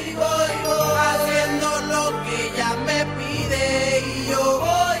voy, haciendo lo que ella me pide y yo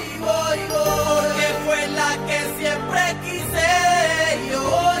voy, porque fue la que siempre quise y yo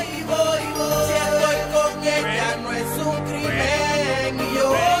voy, si estoy con ella no es un crimen y yo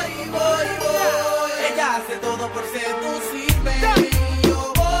voy, ella hace todo por seducirme y yo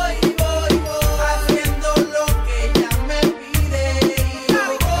voy, haciendo lo que ella me pide y yo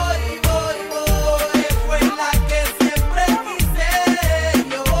voy, porque fue la que siempre quise y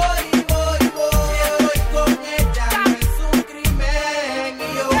yo voy, si estoy con ella no es un crimen y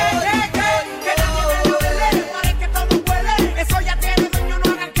yo que nadie me lo duele, parece que todo huele, eso ya tiene dueño, no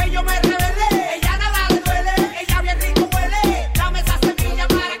hagan que yo me revele, ella nada le duele, ella bien rico huele, dame esa semilla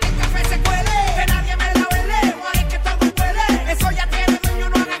para que el café se cuele, que nadie me la huele, parece que todo huele, eso ya tiene dueño,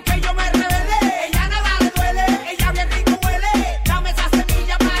 no hagan que yo me revele, ella nada le duele, ella bien rico huele, dame esa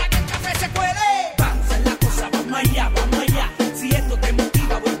semilla para que el café se cuele. Vamos en la cosa, vamos allá, si esto te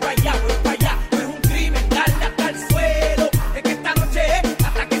motiva voy para allá, no es un crimen, darle hasta el suelo, es que esta noche es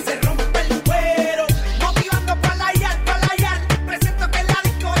hasta que se rompe el cuero, motivando para la presento que la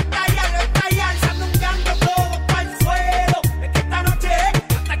disco estallar, sandungueando todo para el suelo, es que esta noche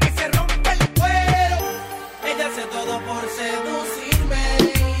es hasta que se rompe el cuero, ella hace todo por seducirme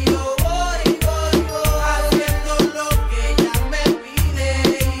y yo voy, haciendo lo que ella me pide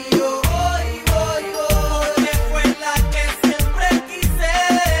y yo voy, porque fue la que siempre quise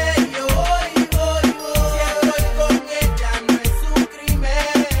y yo voy, si estoy con ella no es un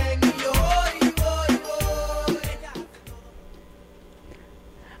crimen y yo voy,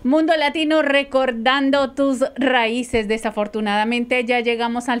 Mundo Latino, recordando tus raíces. Desafortunadamente ya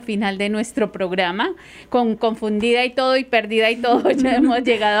llegamos al final de nuestro programa, con confundida y todo y perdida y todo, ya hemos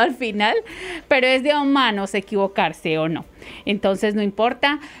llegado al final, pero es de humanos equivocarse o no. Entonces no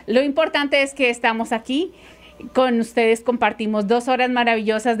importa, lo importante es que estamos aquí. Con ustedes compartimos 2 horas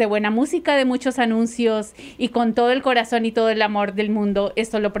maravillosas de buena música, de muchos anuncios y con todo el corazón y todo el amor del mundo,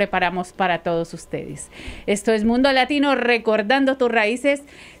 esto lo preparamos para todos ustedes. Esto es Mundo Latino, recordando tus raíces.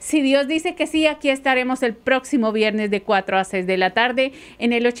 Si Dios dice que sí, aquí estaremos el próximo viernes de 4 a 6 de la tarde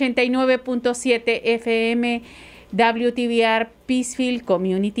en el 89.7 FM WTBR Pittsfield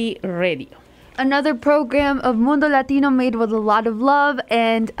Community Radio. Another program of Mundo Latino made with a lot of love,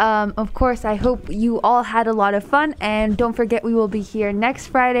 and of course I hope you all had a lot of fun. And don't forget, we will be here next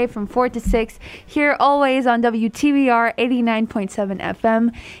Friday from 4 to 6, here always on WTBR 89.7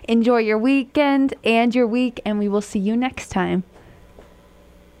 FM. Enjoy your weekend and your week, and we will see you next time.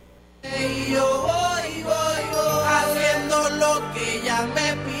 Yo voy, haciendo lo que ella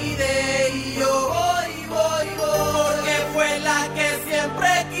me pide y yo voy, porque fue la que siempre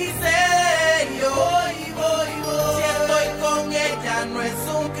quise y yo voy, si estoy con ella no es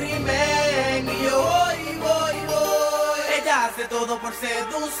un crimen y yo voy, ella hace todo por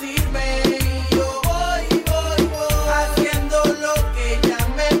seducirme.